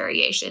different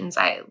variations.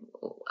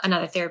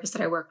 Another therapist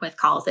that I work with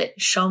calls it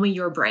 "show me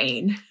your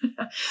brain,"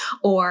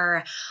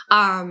 or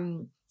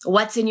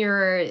what's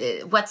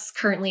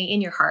currently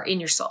in your heart, in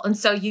your soul. And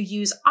so you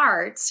use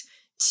art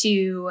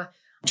to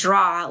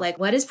draw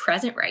what is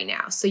present right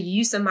now. So you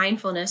use some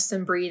mindfulness,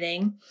 some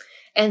breathing,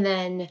 and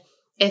then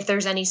if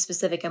there's any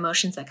specific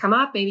emotions that come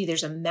up, maybe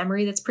there's a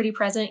memory that's pretty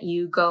present,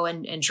 you go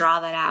and draw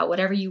that out,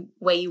 whatever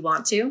way you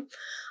want to,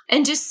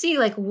 and just see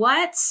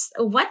what's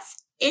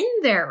in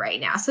there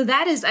right now. So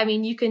that is,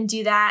 you can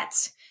do that.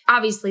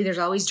 Obviously, there's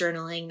always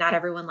journaling. Not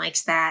everyone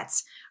likes that.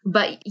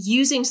 But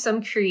using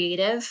some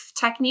creative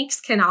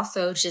techniques can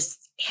also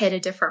just hit a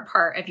different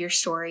part of your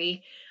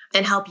story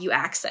and help you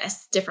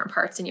access different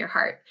parts in your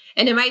heart.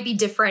 And it might be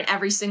different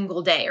every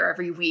single day or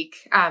every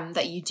week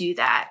that you do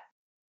that.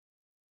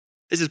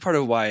 This is part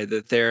of why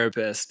the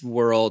therapist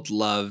world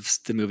loves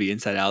the movie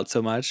Inside Out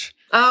so much.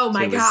 Oh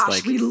my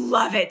gosh, we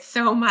love it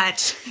so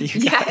much.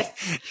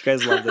 Yes. You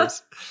guys love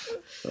this.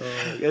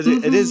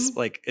 It is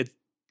like, it.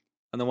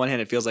 On the one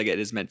hand, it feels like it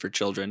is meant for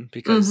children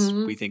because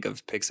we think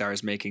of Pixar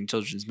as making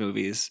children's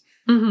movies,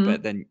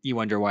 but then you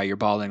wonder why you're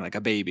bawling like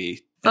a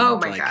baby. Oh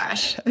my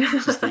gosh.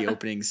 Just the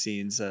opening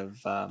scenes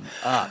of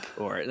Up,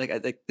 or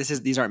like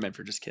these aren't meant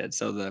for just kids.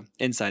 So the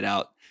Inside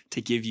Out,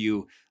 to give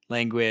you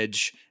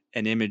language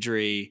and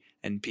imagery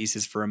and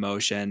pieces for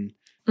emotion.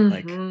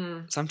 Like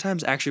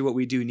sometimes actually what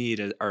we do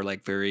need are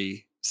like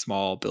very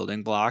small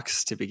building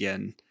blocks to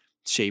begin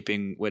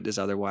shaping what is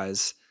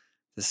otherwise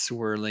the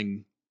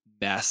swirling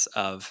mess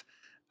of,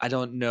 I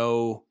don't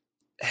know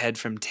head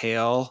from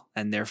tail,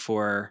 and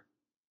therefore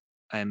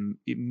I'm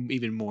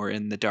even more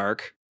in the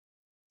dark.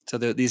 So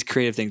these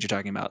creative things you're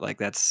talking about, like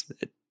it's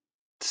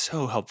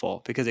so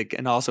helpful because it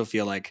can also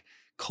feel like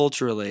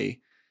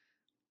culturally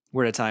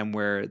we're at a time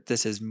where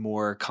this is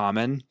more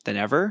common than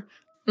ever.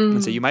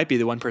 And so you might be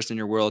the one person in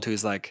your world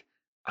who's like,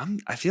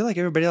 I feel like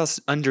everybody else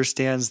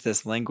understands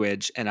this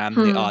language and I'm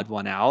the odd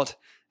one out.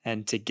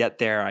 And to get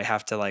there, I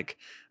have to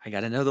I got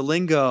to know the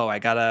lingo. I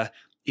got to,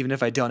 even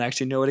if I don't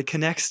actually know what it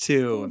connects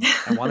to,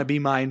 I want to be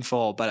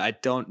mindful, but I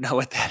don't know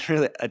what that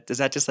really, is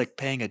that just like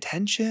paying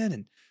attention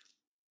and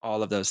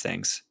all of those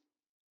things?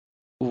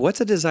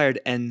 What's a desired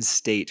end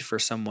state for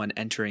someone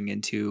entering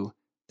into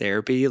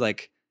therapy?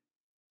 Like,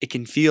 it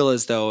can feel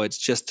as though it's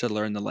just to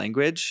learn the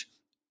language,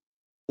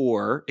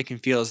 or it can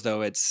feel as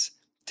though it's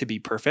to be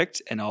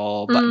perfect and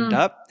all buttoned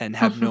up and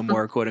have no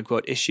more quote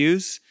unquote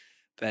issues.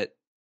 But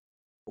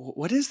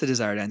what is the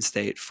desired end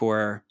state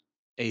for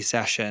a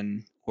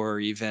session or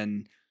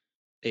even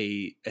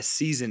a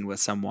season with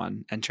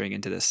someone entering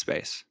into this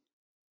space?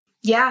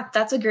 Yeah,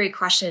 that's a great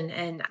question.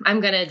 And I'm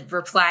going to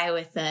reply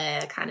with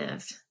the kind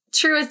of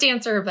truest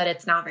answer, but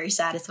it's not very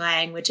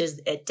satisfying, which is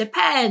it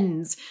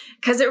depends.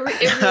 Because it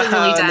really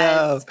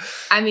does. No.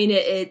 I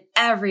mean,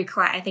 every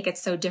client, I think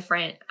it's so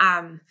different.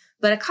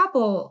 But a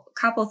couple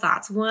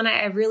thoughts. One,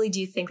 I really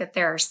do think that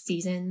there are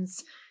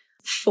seasons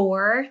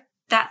for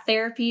that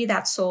therapy,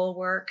 that soul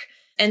work,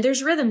 and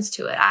there's rhythms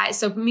to it.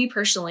 So me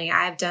personally,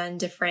 I've done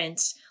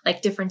different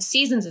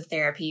seasons of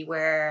therapy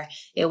where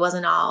it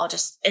wasn't all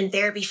just in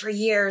therapy for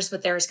years,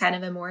 but there was kind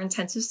of a more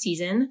intensive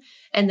season.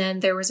 And then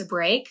there was a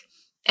break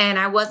and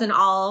I wasn't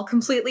all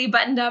completely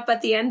buttoned up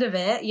at the end of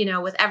it,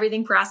 with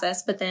everything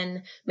processed. But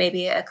then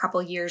maybe a couple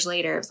years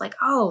later, it was like,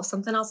 oh,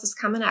 something else is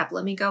coming up.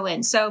 Let me go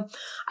in. So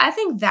I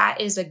think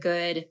that is a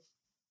good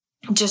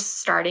just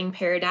starting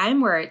paradigm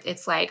where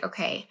it's like,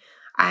 okay,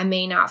 I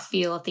may not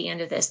feel at the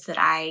end of this that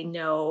I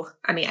know,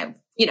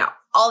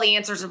 all the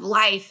answers of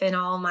life and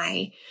all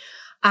my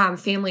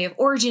family of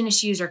origin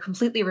issues are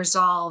completely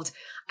resolved.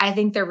 I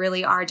think there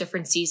really are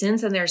different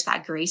seasons and there's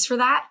that grace for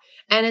that.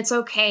 And it's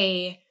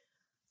okay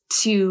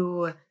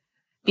to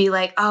be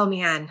like, oh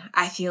man,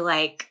 I feel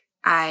like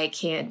I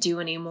can't do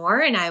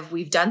anymore. And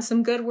we've done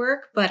some good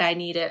work, but I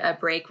need a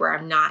break where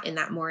I'm not in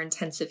that more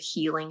intensive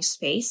healing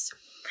space.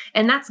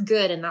 And that's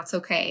good. And that's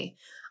okay.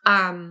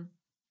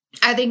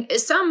 I think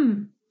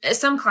some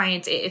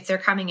clients, if they're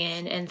coming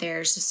in and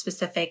there's a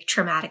specific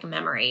traumatic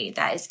memory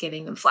that is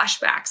giving them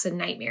flashbacks and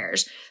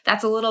nightmares,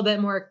 that's a little bit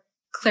more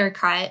clear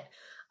cut.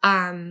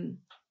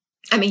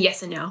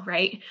 Yes and no,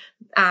 right?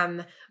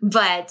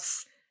 But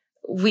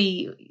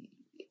we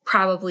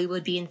probably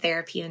would be in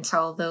therapy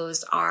until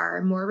those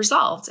are more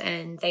resolved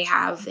and they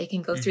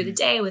can go through the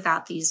day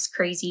without these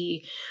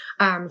crazy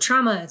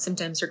trauma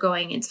symptoms or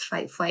going into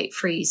fight, flight,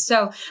 freeze.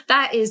 So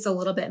that is a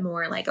little bit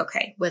more like,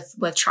 okay,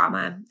 with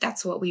trauma,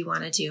 that's what we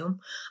want to do.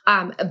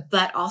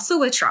 But also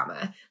with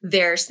trauma,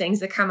 there's things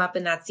that come up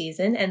in that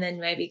season and then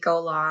maybe go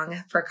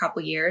along for a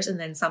couple years and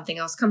then something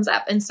else comes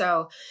up. And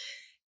so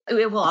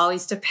it will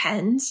always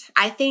depend.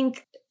 I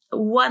think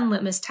one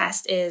litmus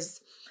test is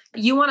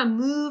you want to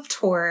move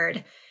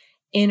toward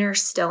inner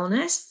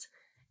stillness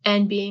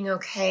and being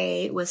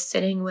okay with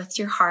sitting with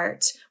your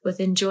heart,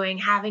 with enjoying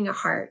having a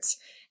heart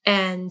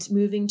and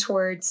moving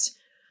towards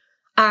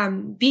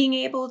being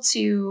able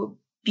to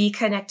be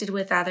connected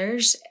with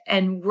others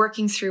and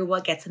working through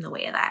what gets in the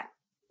way of that.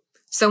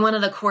 So one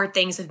of the core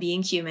things of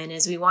being human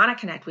is we want to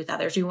connect with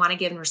others. We want to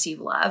give and receive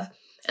love.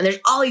 And there's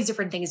all these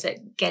different things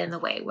that get in the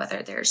way,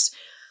 whether there's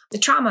the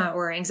trauma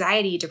or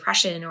anxiety,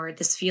 depression, or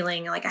this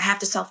feeling like I have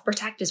to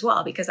self-protect as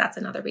well, because that's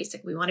another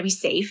basic. We want to be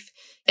safe.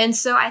 And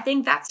so I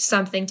think that's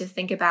something to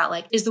think about.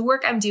 Like, is the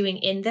work I'm doing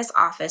in this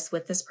office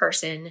with this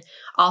person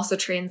also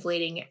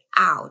translating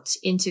out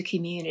into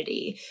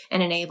community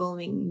and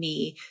enabling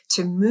me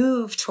to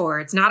move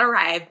towards, not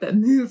arrive, but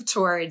move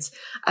towards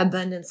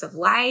abundance of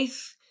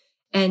life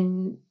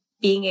and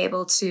being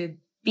able to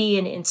be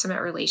in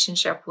intimate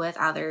relationship with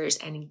others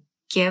and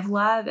give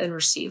love and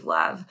receive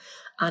love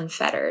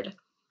unfettered.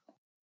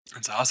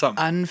 That's awesome.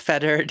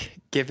 Unfettered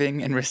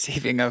giving and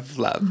receiving of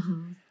love.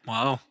 Mm-hmm.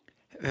 Wow.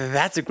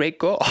 That's a great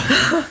goal.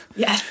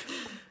 Yes.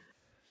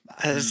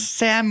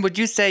 Sam, would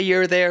you say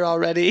you're there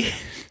already?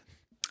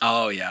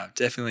 Oh, yeah.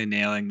 Definitely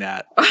nailing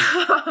that.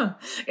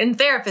 And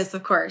therapists,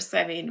 of course,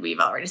 I mean, we've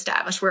already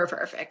established we're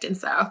perfect. And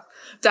so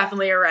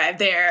definitely arrived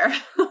there.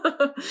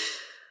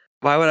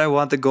 Why would I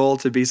want the goal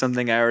to be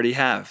something I already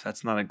have?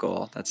 That's not a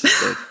goal. That's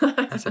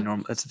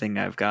a thing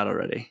I've got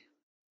already.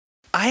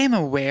 I am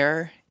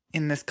aware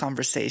in this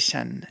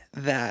conversation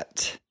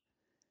that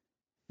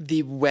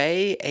the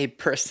way a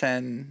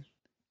person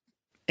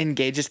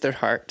engages their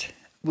heart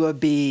will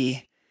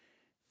be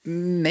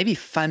maybe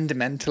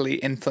fundamentally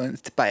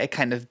influenced by a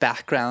kind of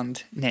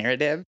background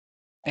narrative,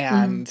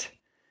 and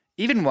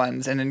even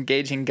ones and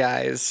engaging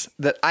guys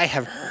that I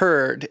have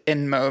heard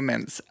in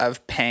moments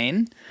of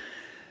pain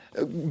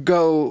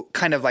go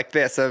kind of like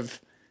this of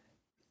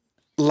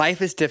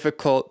life is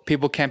difficult,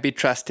 people can't be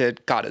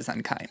trusted, God is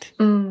unkind.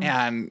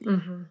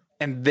 And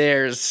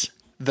there's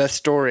the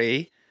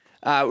story.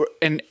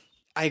 And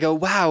I go,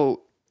 wow,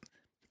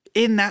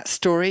 in that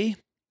story,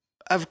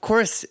 of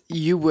course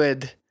you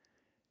would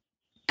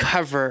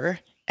cover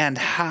and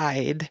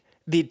hide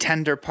the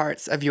tender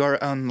parts of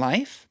your own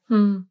life.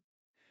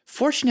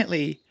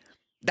 Fortunately,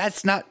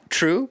 that's not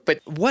true, but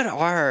what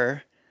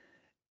are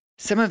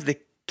some of the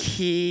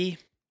key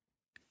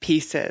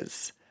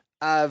pieces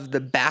of the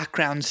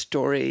background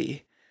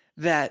story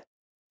that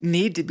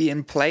need to be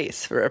in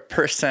place for a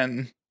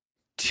person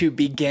to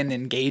begin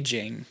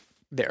engaging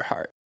their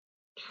heart?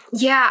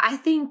 Yeah, I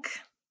think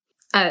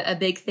a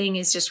big thing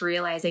is just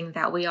realizing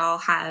that we all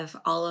have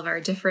all of our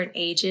different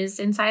ages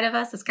inside of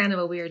us. It's kind of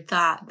a weird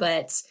thought,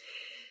 but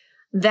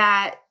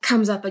that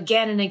comes up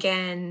again and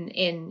again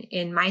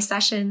in my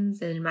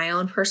sessions and in my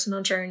own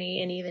personal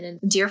journey and even in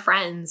dear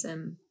friends.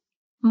 And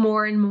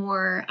more,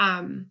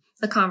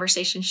 the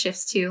conversation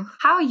shifts to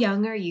how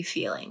young are you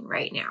feeling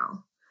right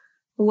now?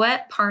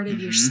 What part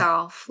of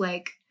yourself,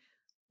 like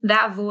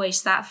that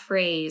voice, that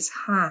phrase,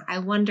 I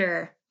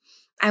wonder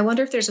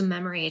if there's a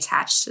memory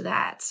attached to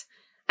that.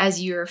 As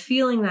you're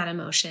feeling that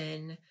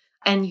emotion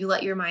and you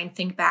let your mind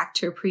think back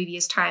to a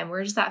previous time,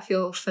 where does that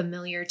feel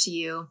familiar to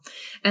you?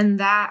 And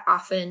that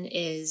often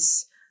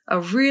is a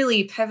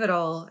really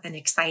pivotal and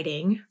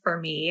exciting, for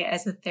me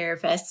as a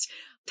therapist,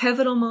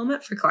 pivotal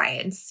moment for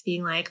clients,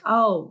 being like,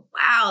 oh,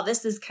 wow,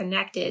 this is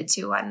connected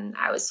to when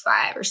I was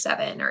 5 or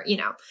 7 or,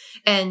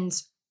 and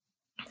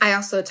I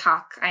also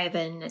I have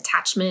an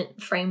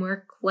attachment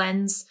framework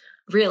lens.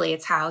 Really,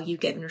 it's how you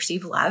give and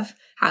receive love,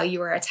 how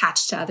you are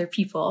attached to other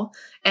people.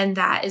 And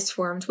that is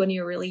formed when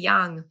you're really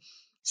young.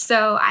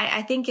 So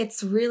I think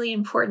it's really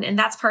important. And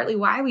that's partly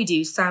why we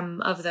do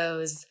some of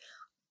those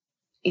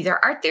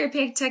either art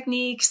therapy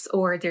techniques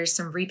or there's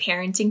some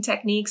reparenting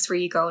techniques where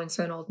you go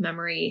into an old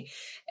memory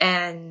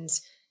and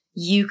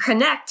you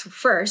connect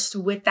first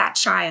with that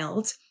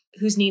child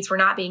whose needs were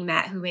not being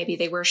met, who maybe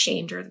they were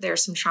ashamed or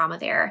there's some trauma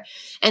there.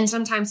 And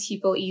sometimes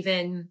people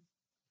even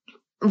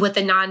with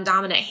the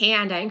non-dominant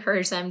hand, I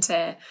encourage them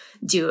to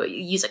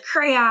use a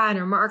crayon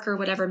or marker,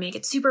 whatever, make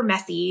it super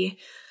messy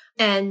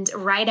and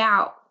write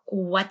out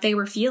what they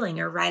were feeling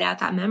or write out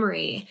that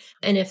memory.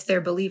 And if they're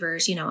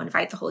believers,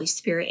 invite the Holy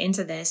Spirit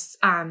into this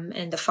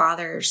and the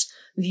Father's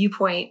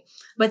viewpoint,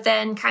 but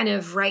then kind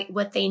of write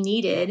what they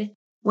needed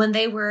when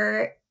they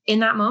were in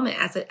that moment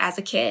as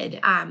a kid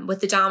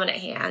with the dominant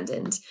hand.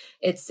 And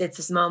it's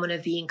this moment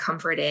of being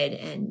comforted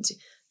and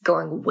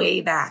going way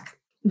back.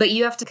 But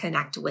you have to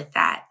connect with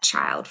that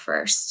child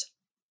first.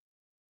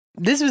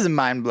 This was a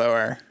mind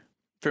blower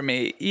for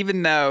me,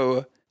 even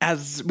though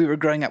as we were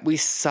growing up, we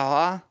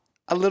saw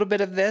a little bit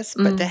of this,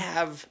 but to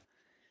have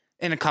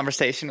in a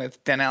conversation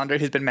with Dan Allender,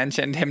 who's been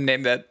mentioned, him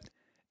named that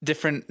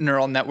different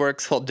neural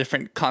networks hold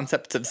different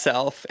concepts of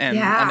self and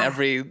on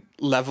every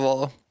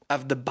level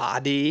of the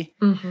body,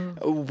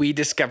 we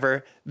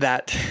discover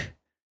that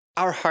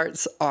our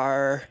hearts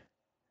are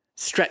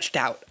stretched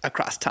out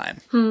across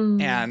time.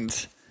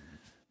 And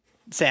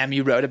Sam,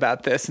 you wrote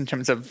about this in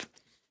terms of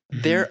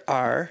there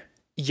are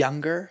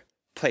younger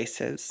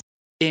places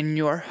in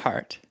your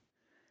heart,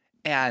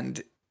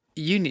 and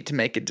you need to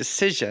make a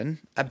decision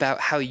about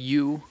how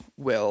you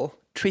will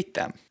treat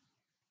them.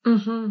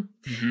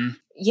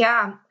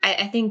 Yeah,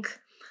 I think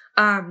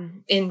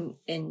in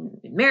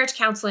marriage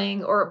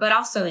counseling but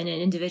also in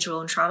an individual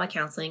and trauma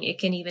counseling, it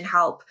can even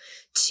help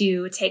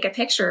to take a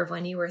picture of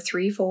when you were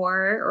 3,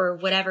 4 or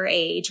whatever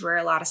age where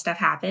a lot of stuff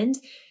happened.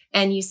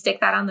 And you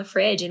stick that on the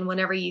fridge. And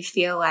whenever you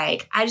feel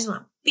like, I just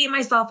want to beat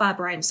myself up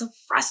or I'm so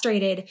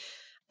frustrated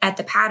at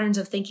the patterns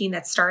of thinking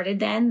that started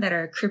then that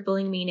are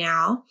crippling me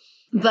now.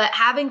 But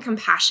having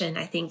compassion,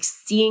 I think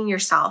seeing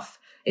yourself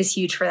is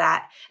huge for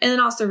that. And then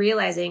also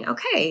realizing,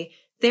 okay,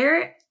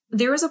 there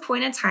was a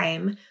point in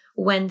time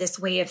when this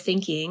way of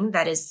thinking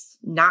that is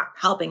not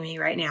helping me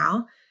right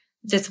now,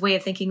 this way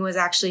of thinking was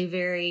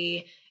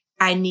actually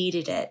I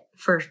needed it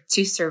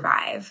to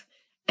survive.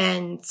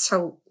 And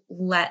to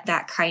let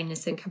that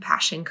kindness and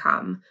compassion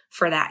come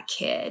for that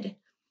kid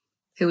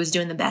who was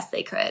doing the best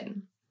they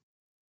could.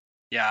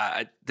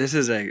 Yeah, this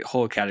is a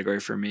whole category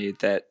for me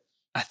that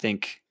I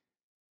think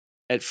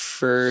at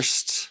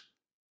first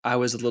I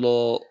was a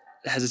little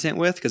hesitant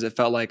with because it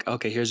felt like,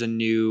 okay, here's a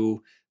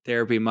new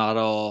therapy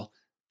model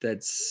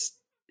that's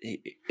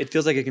it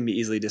feels like it can be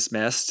easily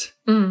dismissed.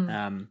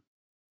 Mm.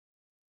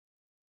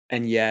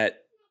 And yet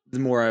the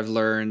more I've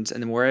learned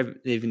and the more I've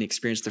even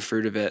experienced the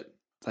fruit of it,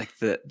 like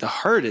the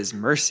heart is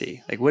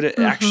mercy. Like what it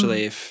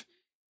actually, if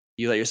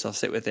you let yourself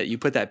sit with it, you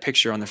put that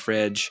picture on the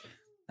fridge,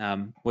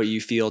 what you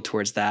feel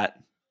towards that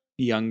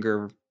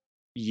younger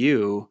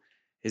you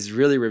is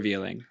really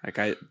revealing. Like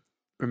I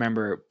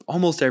remember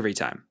almost every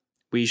time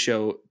we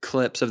show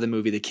clips of the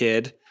movie The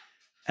Kid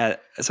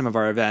at some of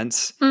our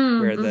events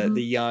where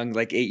the young,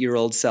 like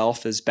 8-year-old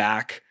self is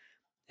back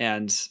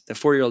and the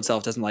 4-year-old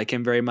self doesn't like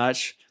him very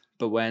much.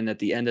 But when at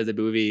the end of the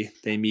movie,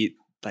 they meet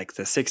like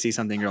the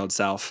 60-something-year-old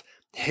self,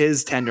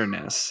 his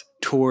tenderness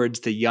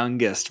towards the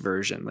youngest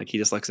version, like he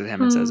just looks at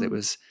him and says, "It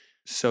was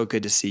so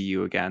good to see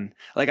you again."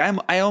 Like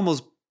I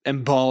almost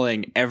am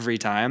bawling every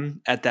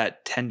time at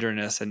that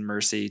tenderness and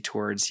mercy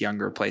towards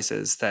younger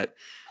places, that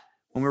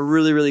when we're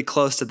really, really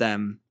close to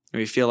them and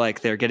we feel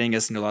like they're getting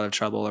us into a lot of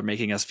trouble or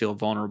making us feel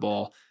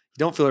vulnerable, you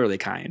don't feel really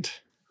kind.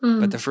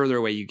 But the further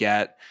away you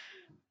get,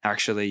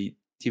 actually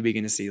you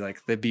begin to see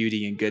like the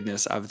beauty and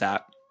goodness of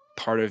that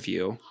part of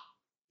you.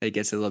 It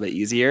gets a little bit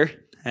easier.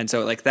 And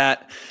so like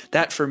that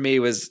for me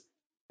was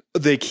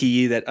the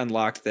key that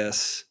unlocked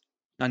this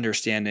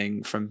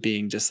understanding from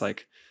being just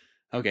like,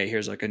 okay,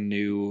 here's like a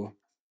new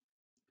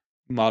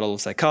model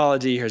of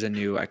psychology. Here's a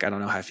new, like, I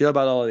don't know how I feel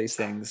about all of these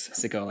things,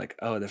 to go like,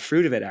 oh, the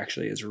fruit of it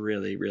actually is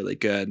really, really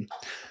good.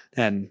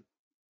 And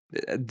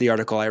the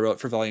article I wrote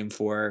for Volume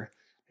 4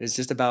 is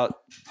just about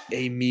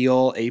a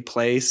meal, a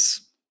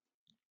place.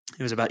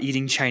 It was about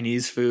eating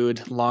Chinese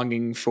food,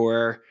 longing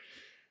for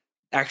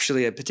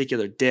actually a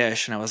particular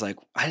dish. And I was like,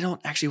 I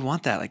don't actually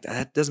want that. Like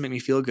that doesn't make me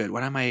feel good.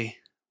 Why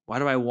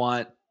do I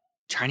want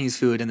Chinese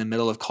food in the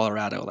middle of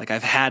Colorado? Like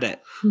I've had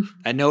it.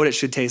 I know what it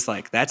should taste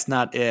like. That's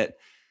not it.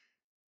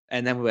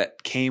 And then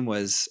what came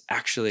was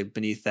actually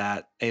beneath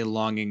that, a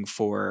longing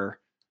for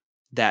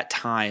that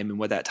time and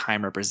what that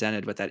time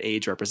represented, what that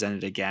age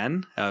represented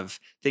again, of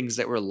things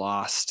that were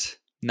lost,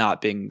 not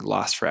being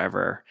lost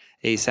forever,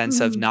 a sense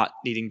of not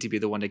needing to be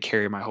the one to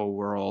carry my whole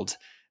world.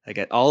 I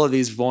get all of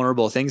these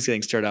vulnerable things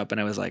getting stirred up. And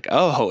I was like,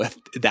 oh, if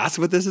that's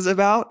what this is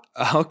about?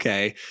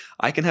 Okay,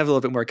 I can have a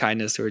little bit more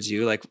kindness towards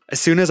you. Like as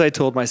soon as I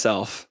told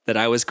myself that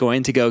I was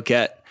going to go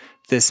get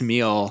this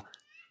meal,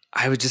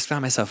 I would just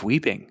found myself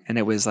weeping. And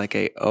it was like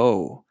I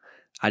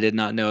did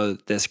not know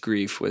this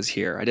grief was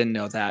here. I didn't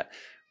know that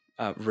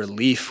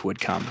relief would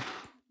come.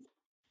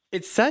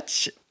 It's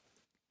such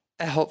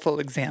a helpful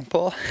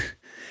example,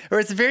 or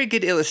it's a very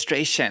good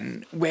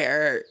illustration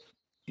where,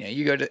 you know,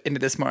 you go into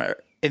this more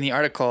in the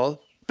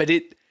article, but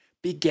it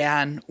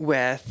began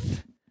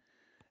with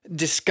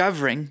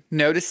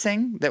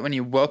noticing that when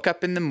you woke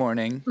up in the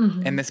morning,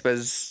 and this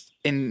was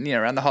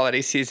around the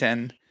holiday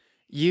season,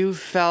 you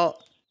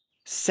felt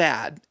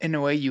sad in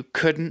a way you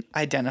couldn't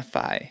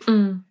identify.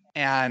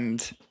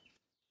 And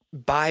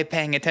by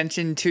paying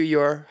attention to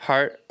your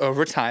heart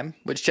over time,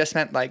 which just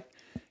meant like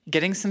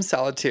getting some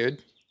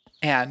solitude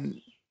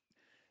and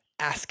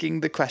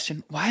asking the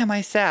question, why am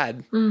I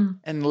sad?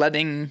 And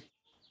letting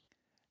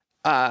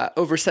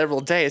over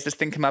several days this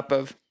thing come up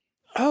of,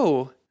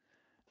 oh,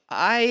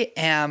 I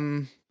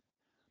am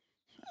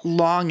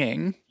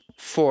longing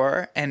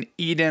for an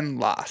Eden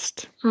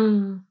lost.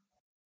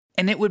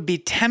 And it would be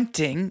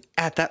tempting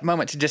at that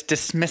moment to just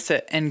dismiss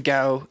it and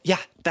go, yeah,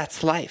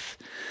 that's life.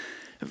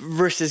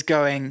 Versus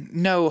going,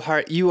 no,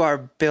 heart, you are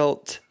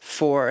built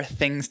for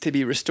things to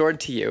be restored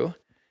to you.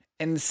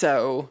 And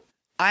so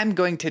I'm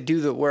going to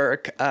do the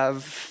work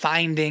of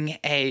finding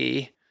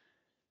a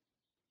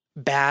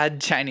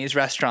bad Chinese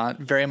restaurant,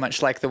 very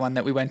much like the one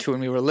that we went to when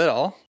we were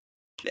little.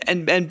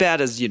 And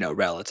bad is,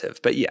 relative,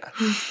 but yeah.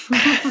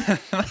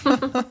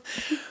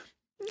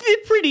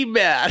 Pretty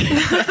bad.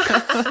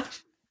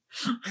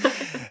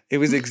 It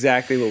was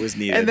exactly what was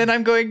needed. And then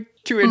I'm going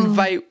to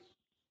invite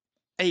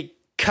a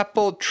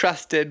couple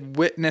trusted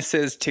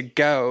witnesses to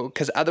go,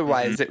 because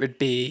otherwise it would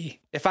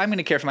be, if I'm going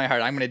to care for my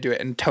heart, I'm going to do it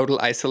in total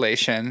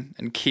isolation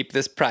and keep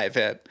this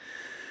private.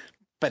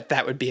 But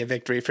that would be a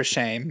victory for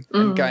shame.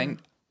 And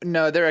going,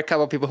 no, there are a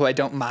couple people who I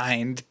don't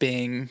mind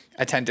being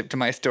attentive to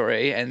my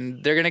story,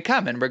 and they're going to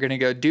come and we're going to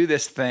go do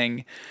this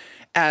thing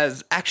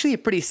as actually a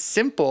pretty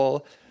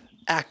simple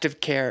act of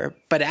care,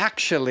 but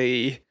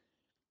actually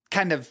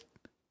kind of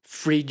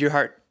freed your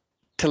heart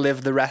to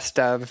live the rest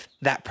of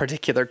that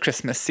particular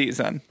Christmas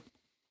season.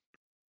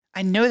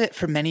 I know that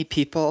for many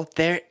people,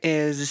 there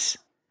is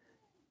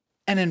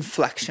an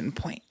inflection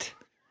point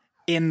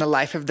in the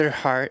life of their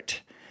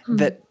heart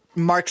that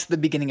marks the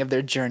beginning of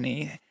their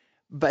journey.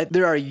 But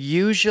there are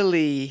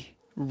usually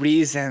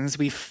reasons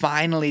we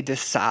finally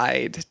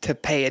decide to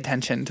pay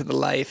attention to the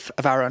life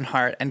of our own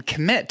heart and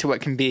commit to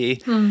what can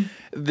be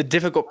the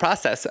difficult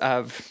process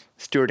of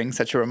stewarding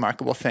such a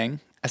remarkable thing,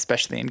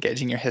 especially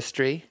engaging your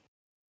history.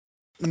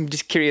 I'm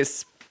just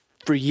curious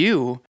for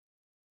you,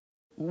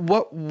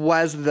 what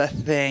was the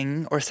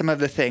thing or some of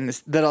the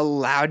things that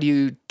allowed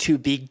you to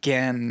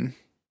begin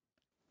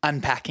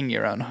unpacking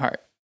your own heart?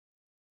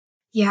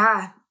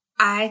 Yeah.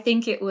 I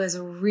think it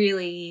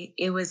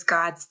was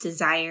God's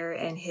desire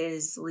and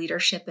his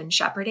leadership and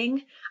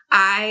shepherding.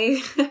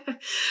 I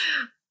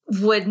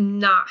would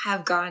not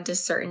have gone to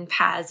certain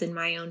paths in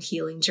my own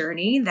healing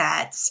journey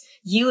that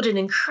yielded an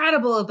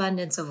incredible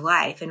abundance of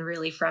life and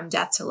really from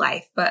death to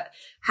life, but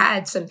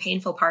had some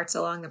painful parts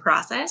along the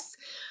process.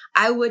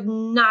 I would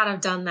not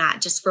have done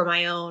that just for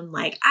my own,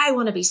 I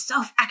want to be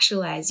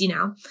self-actualized,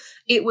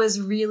 It was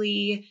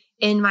really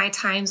in my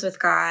times with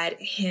God,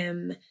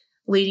 him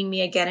leading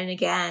me again and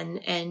again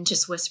and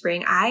just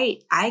whispering,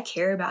 I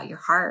care about your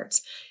heart.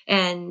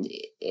 And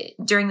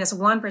during this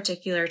one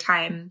particular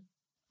time,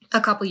 a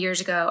couple years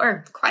ago,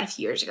 or quite a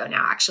few years ago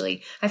now,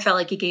 actually, I felt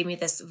like he gave me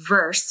this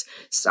verse,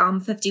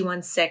 Psalm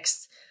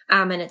 51:6.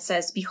 And it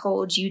says,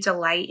 "Behold, you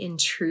delight in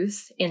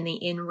truth in the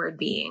inward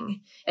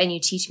being, and you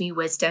teach me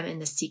wisdom in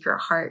the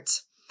secret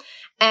heart."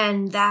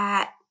 And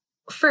that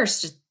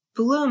first just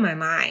blew my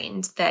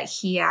mind that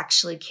he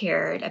actually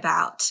cared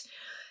about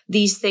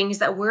these things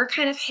that were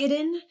kind of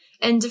hidden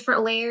in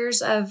different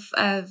layers of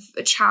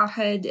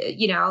childhood,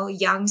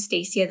 young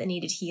Stacia that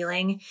needed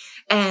healing.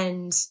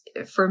 And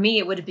for me,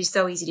 it would be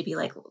so easy to be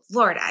like,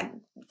 Lord,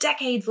 I'm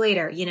decades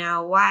later,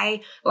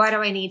 why do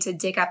I need to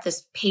dig up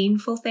this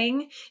painful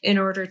thing in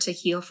order to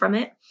heal from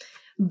it?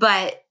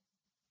 But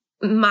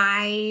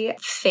my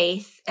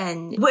faith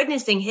and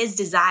witnessing his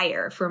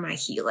desire for my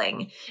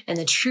healing and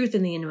the truth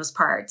in the innermost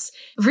parts,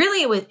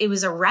 really it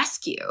was a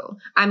rescue.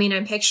 I mean,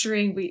 I'm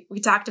picturing, we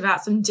talked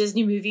about some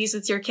Disney movies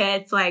with your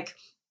kids, like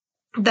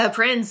the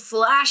prince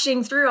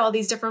slashing through all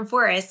these different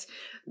forests,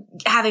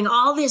 having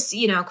all this,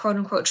 quote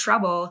unquote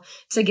trouble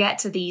to get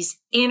to these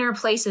inner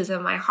places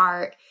of my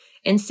heart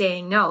and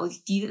saying, no,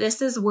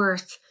 this is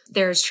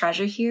there's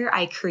treasure here.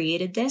 I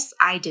created this.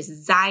 I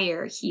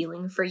desire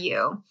healing for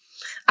you.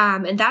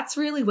 And that's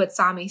really what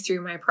saw me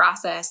through my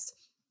process.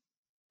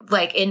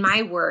 Like in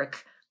my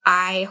work,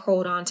 I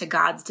hold on to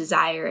God's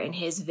desire and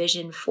his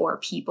vision for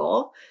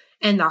people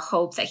and the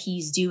hope that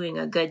he's doing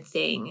a good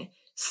thing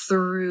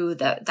through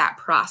that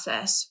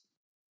process.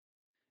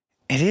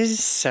 It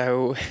is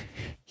so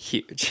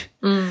huge.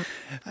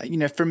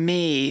 For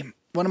me,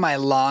 one of my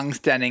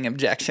long-standing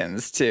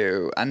objections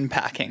to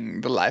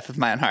unpacking the life of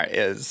my own heart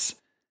is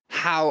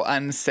how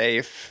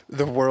unsafe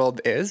the world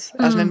is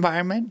as an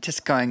environment.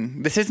 Just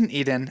going, this isn't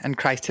Eden and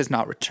Christ has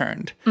not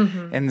returned.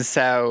 And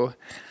so,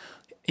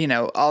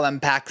 I'll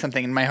unpack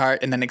something in my heart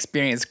and then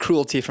experience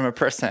cruelty from a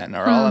person,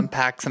 or I'll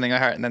unpack something in my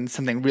heart and then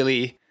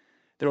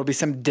there will be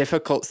some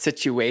difficult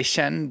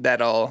situation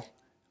that'll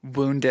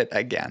wound it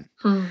again.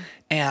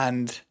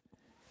 And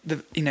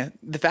the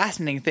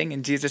fascinating thing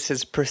in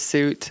Jesus'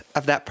 pursuit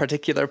of that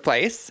particular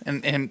place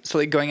and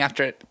slowly going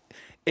after it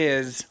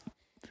is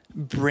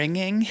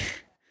bringing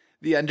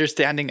the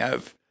understanding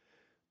of,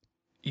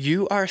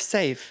 you are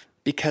safe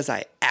because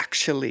I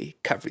actually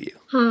cover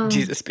you.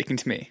 Jesus speaking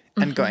to me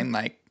and going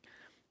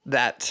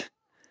that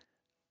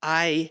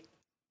I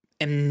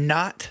am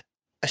not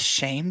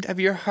ashamed of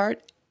your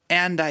heart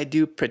and I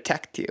do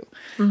protect you.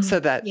 So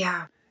that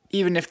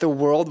even if the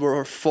world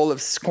were full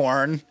of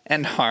scorn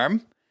and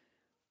harm,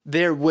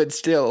 there would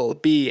still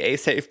be a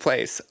safe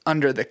place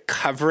under the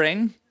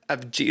covering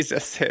of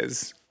Jesus,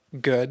 his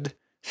good,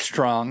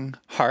 strong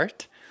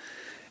heart.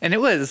 And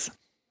it was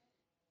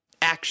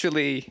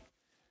actually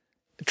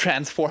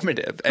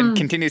transformative and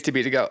continues to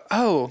be, to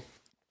go,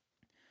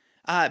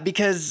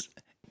 because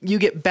you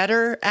get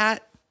better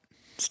at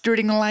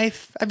stewarding the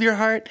life of your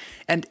heart,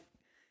 and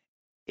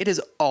it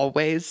is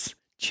always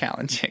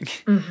challenging.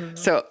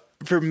 So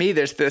for me,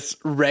 there's this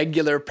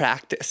regular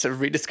practice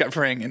of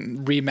rediscovering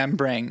and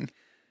remembering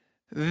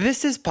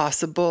this is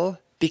possible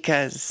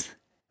because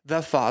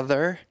the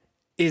Father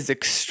is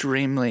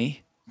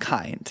extremely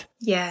kind.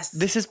 Yes.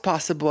 This is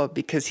possible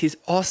because he's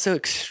also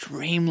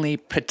extremely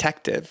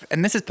protective.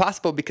 And this is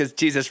possible because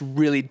Jesus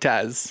really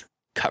does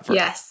cover.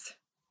 Yes.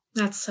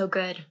 That's so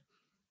good.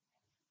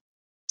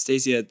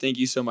 Stacia, thank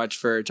you so much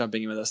for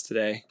jumping in with us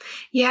today.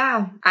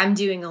 Yeah, I'm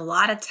doing a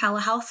lot of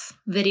telehealth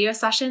video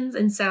sessions.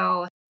 And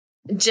so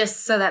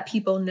just so that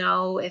people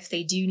know if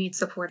they do need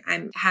support,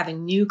 I'm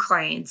having new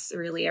clients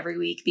really every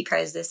week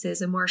because this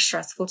is a more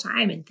stressful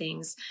time and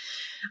things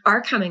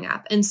are coming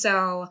up. And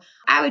so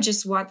I would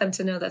just want them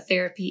to know that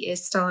therapy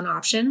is still an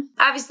option.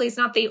 Obviously, it's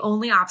not the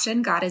only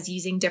option. God is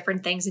using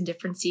different things in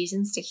different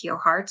seasons to heal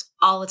hearts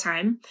all the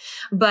time.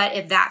 But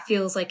if that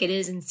feels like it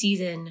is in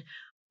season,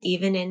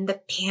 even in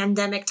the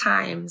pandemic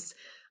times,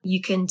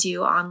 you can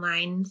do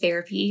online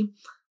therapy.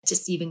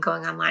 Just even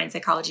going online,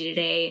 Psychology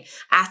Today,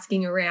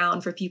 asking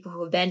around for people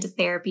who have been to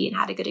therapy and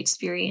had a good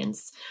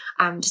experience,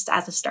 just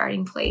as a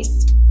starting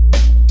place.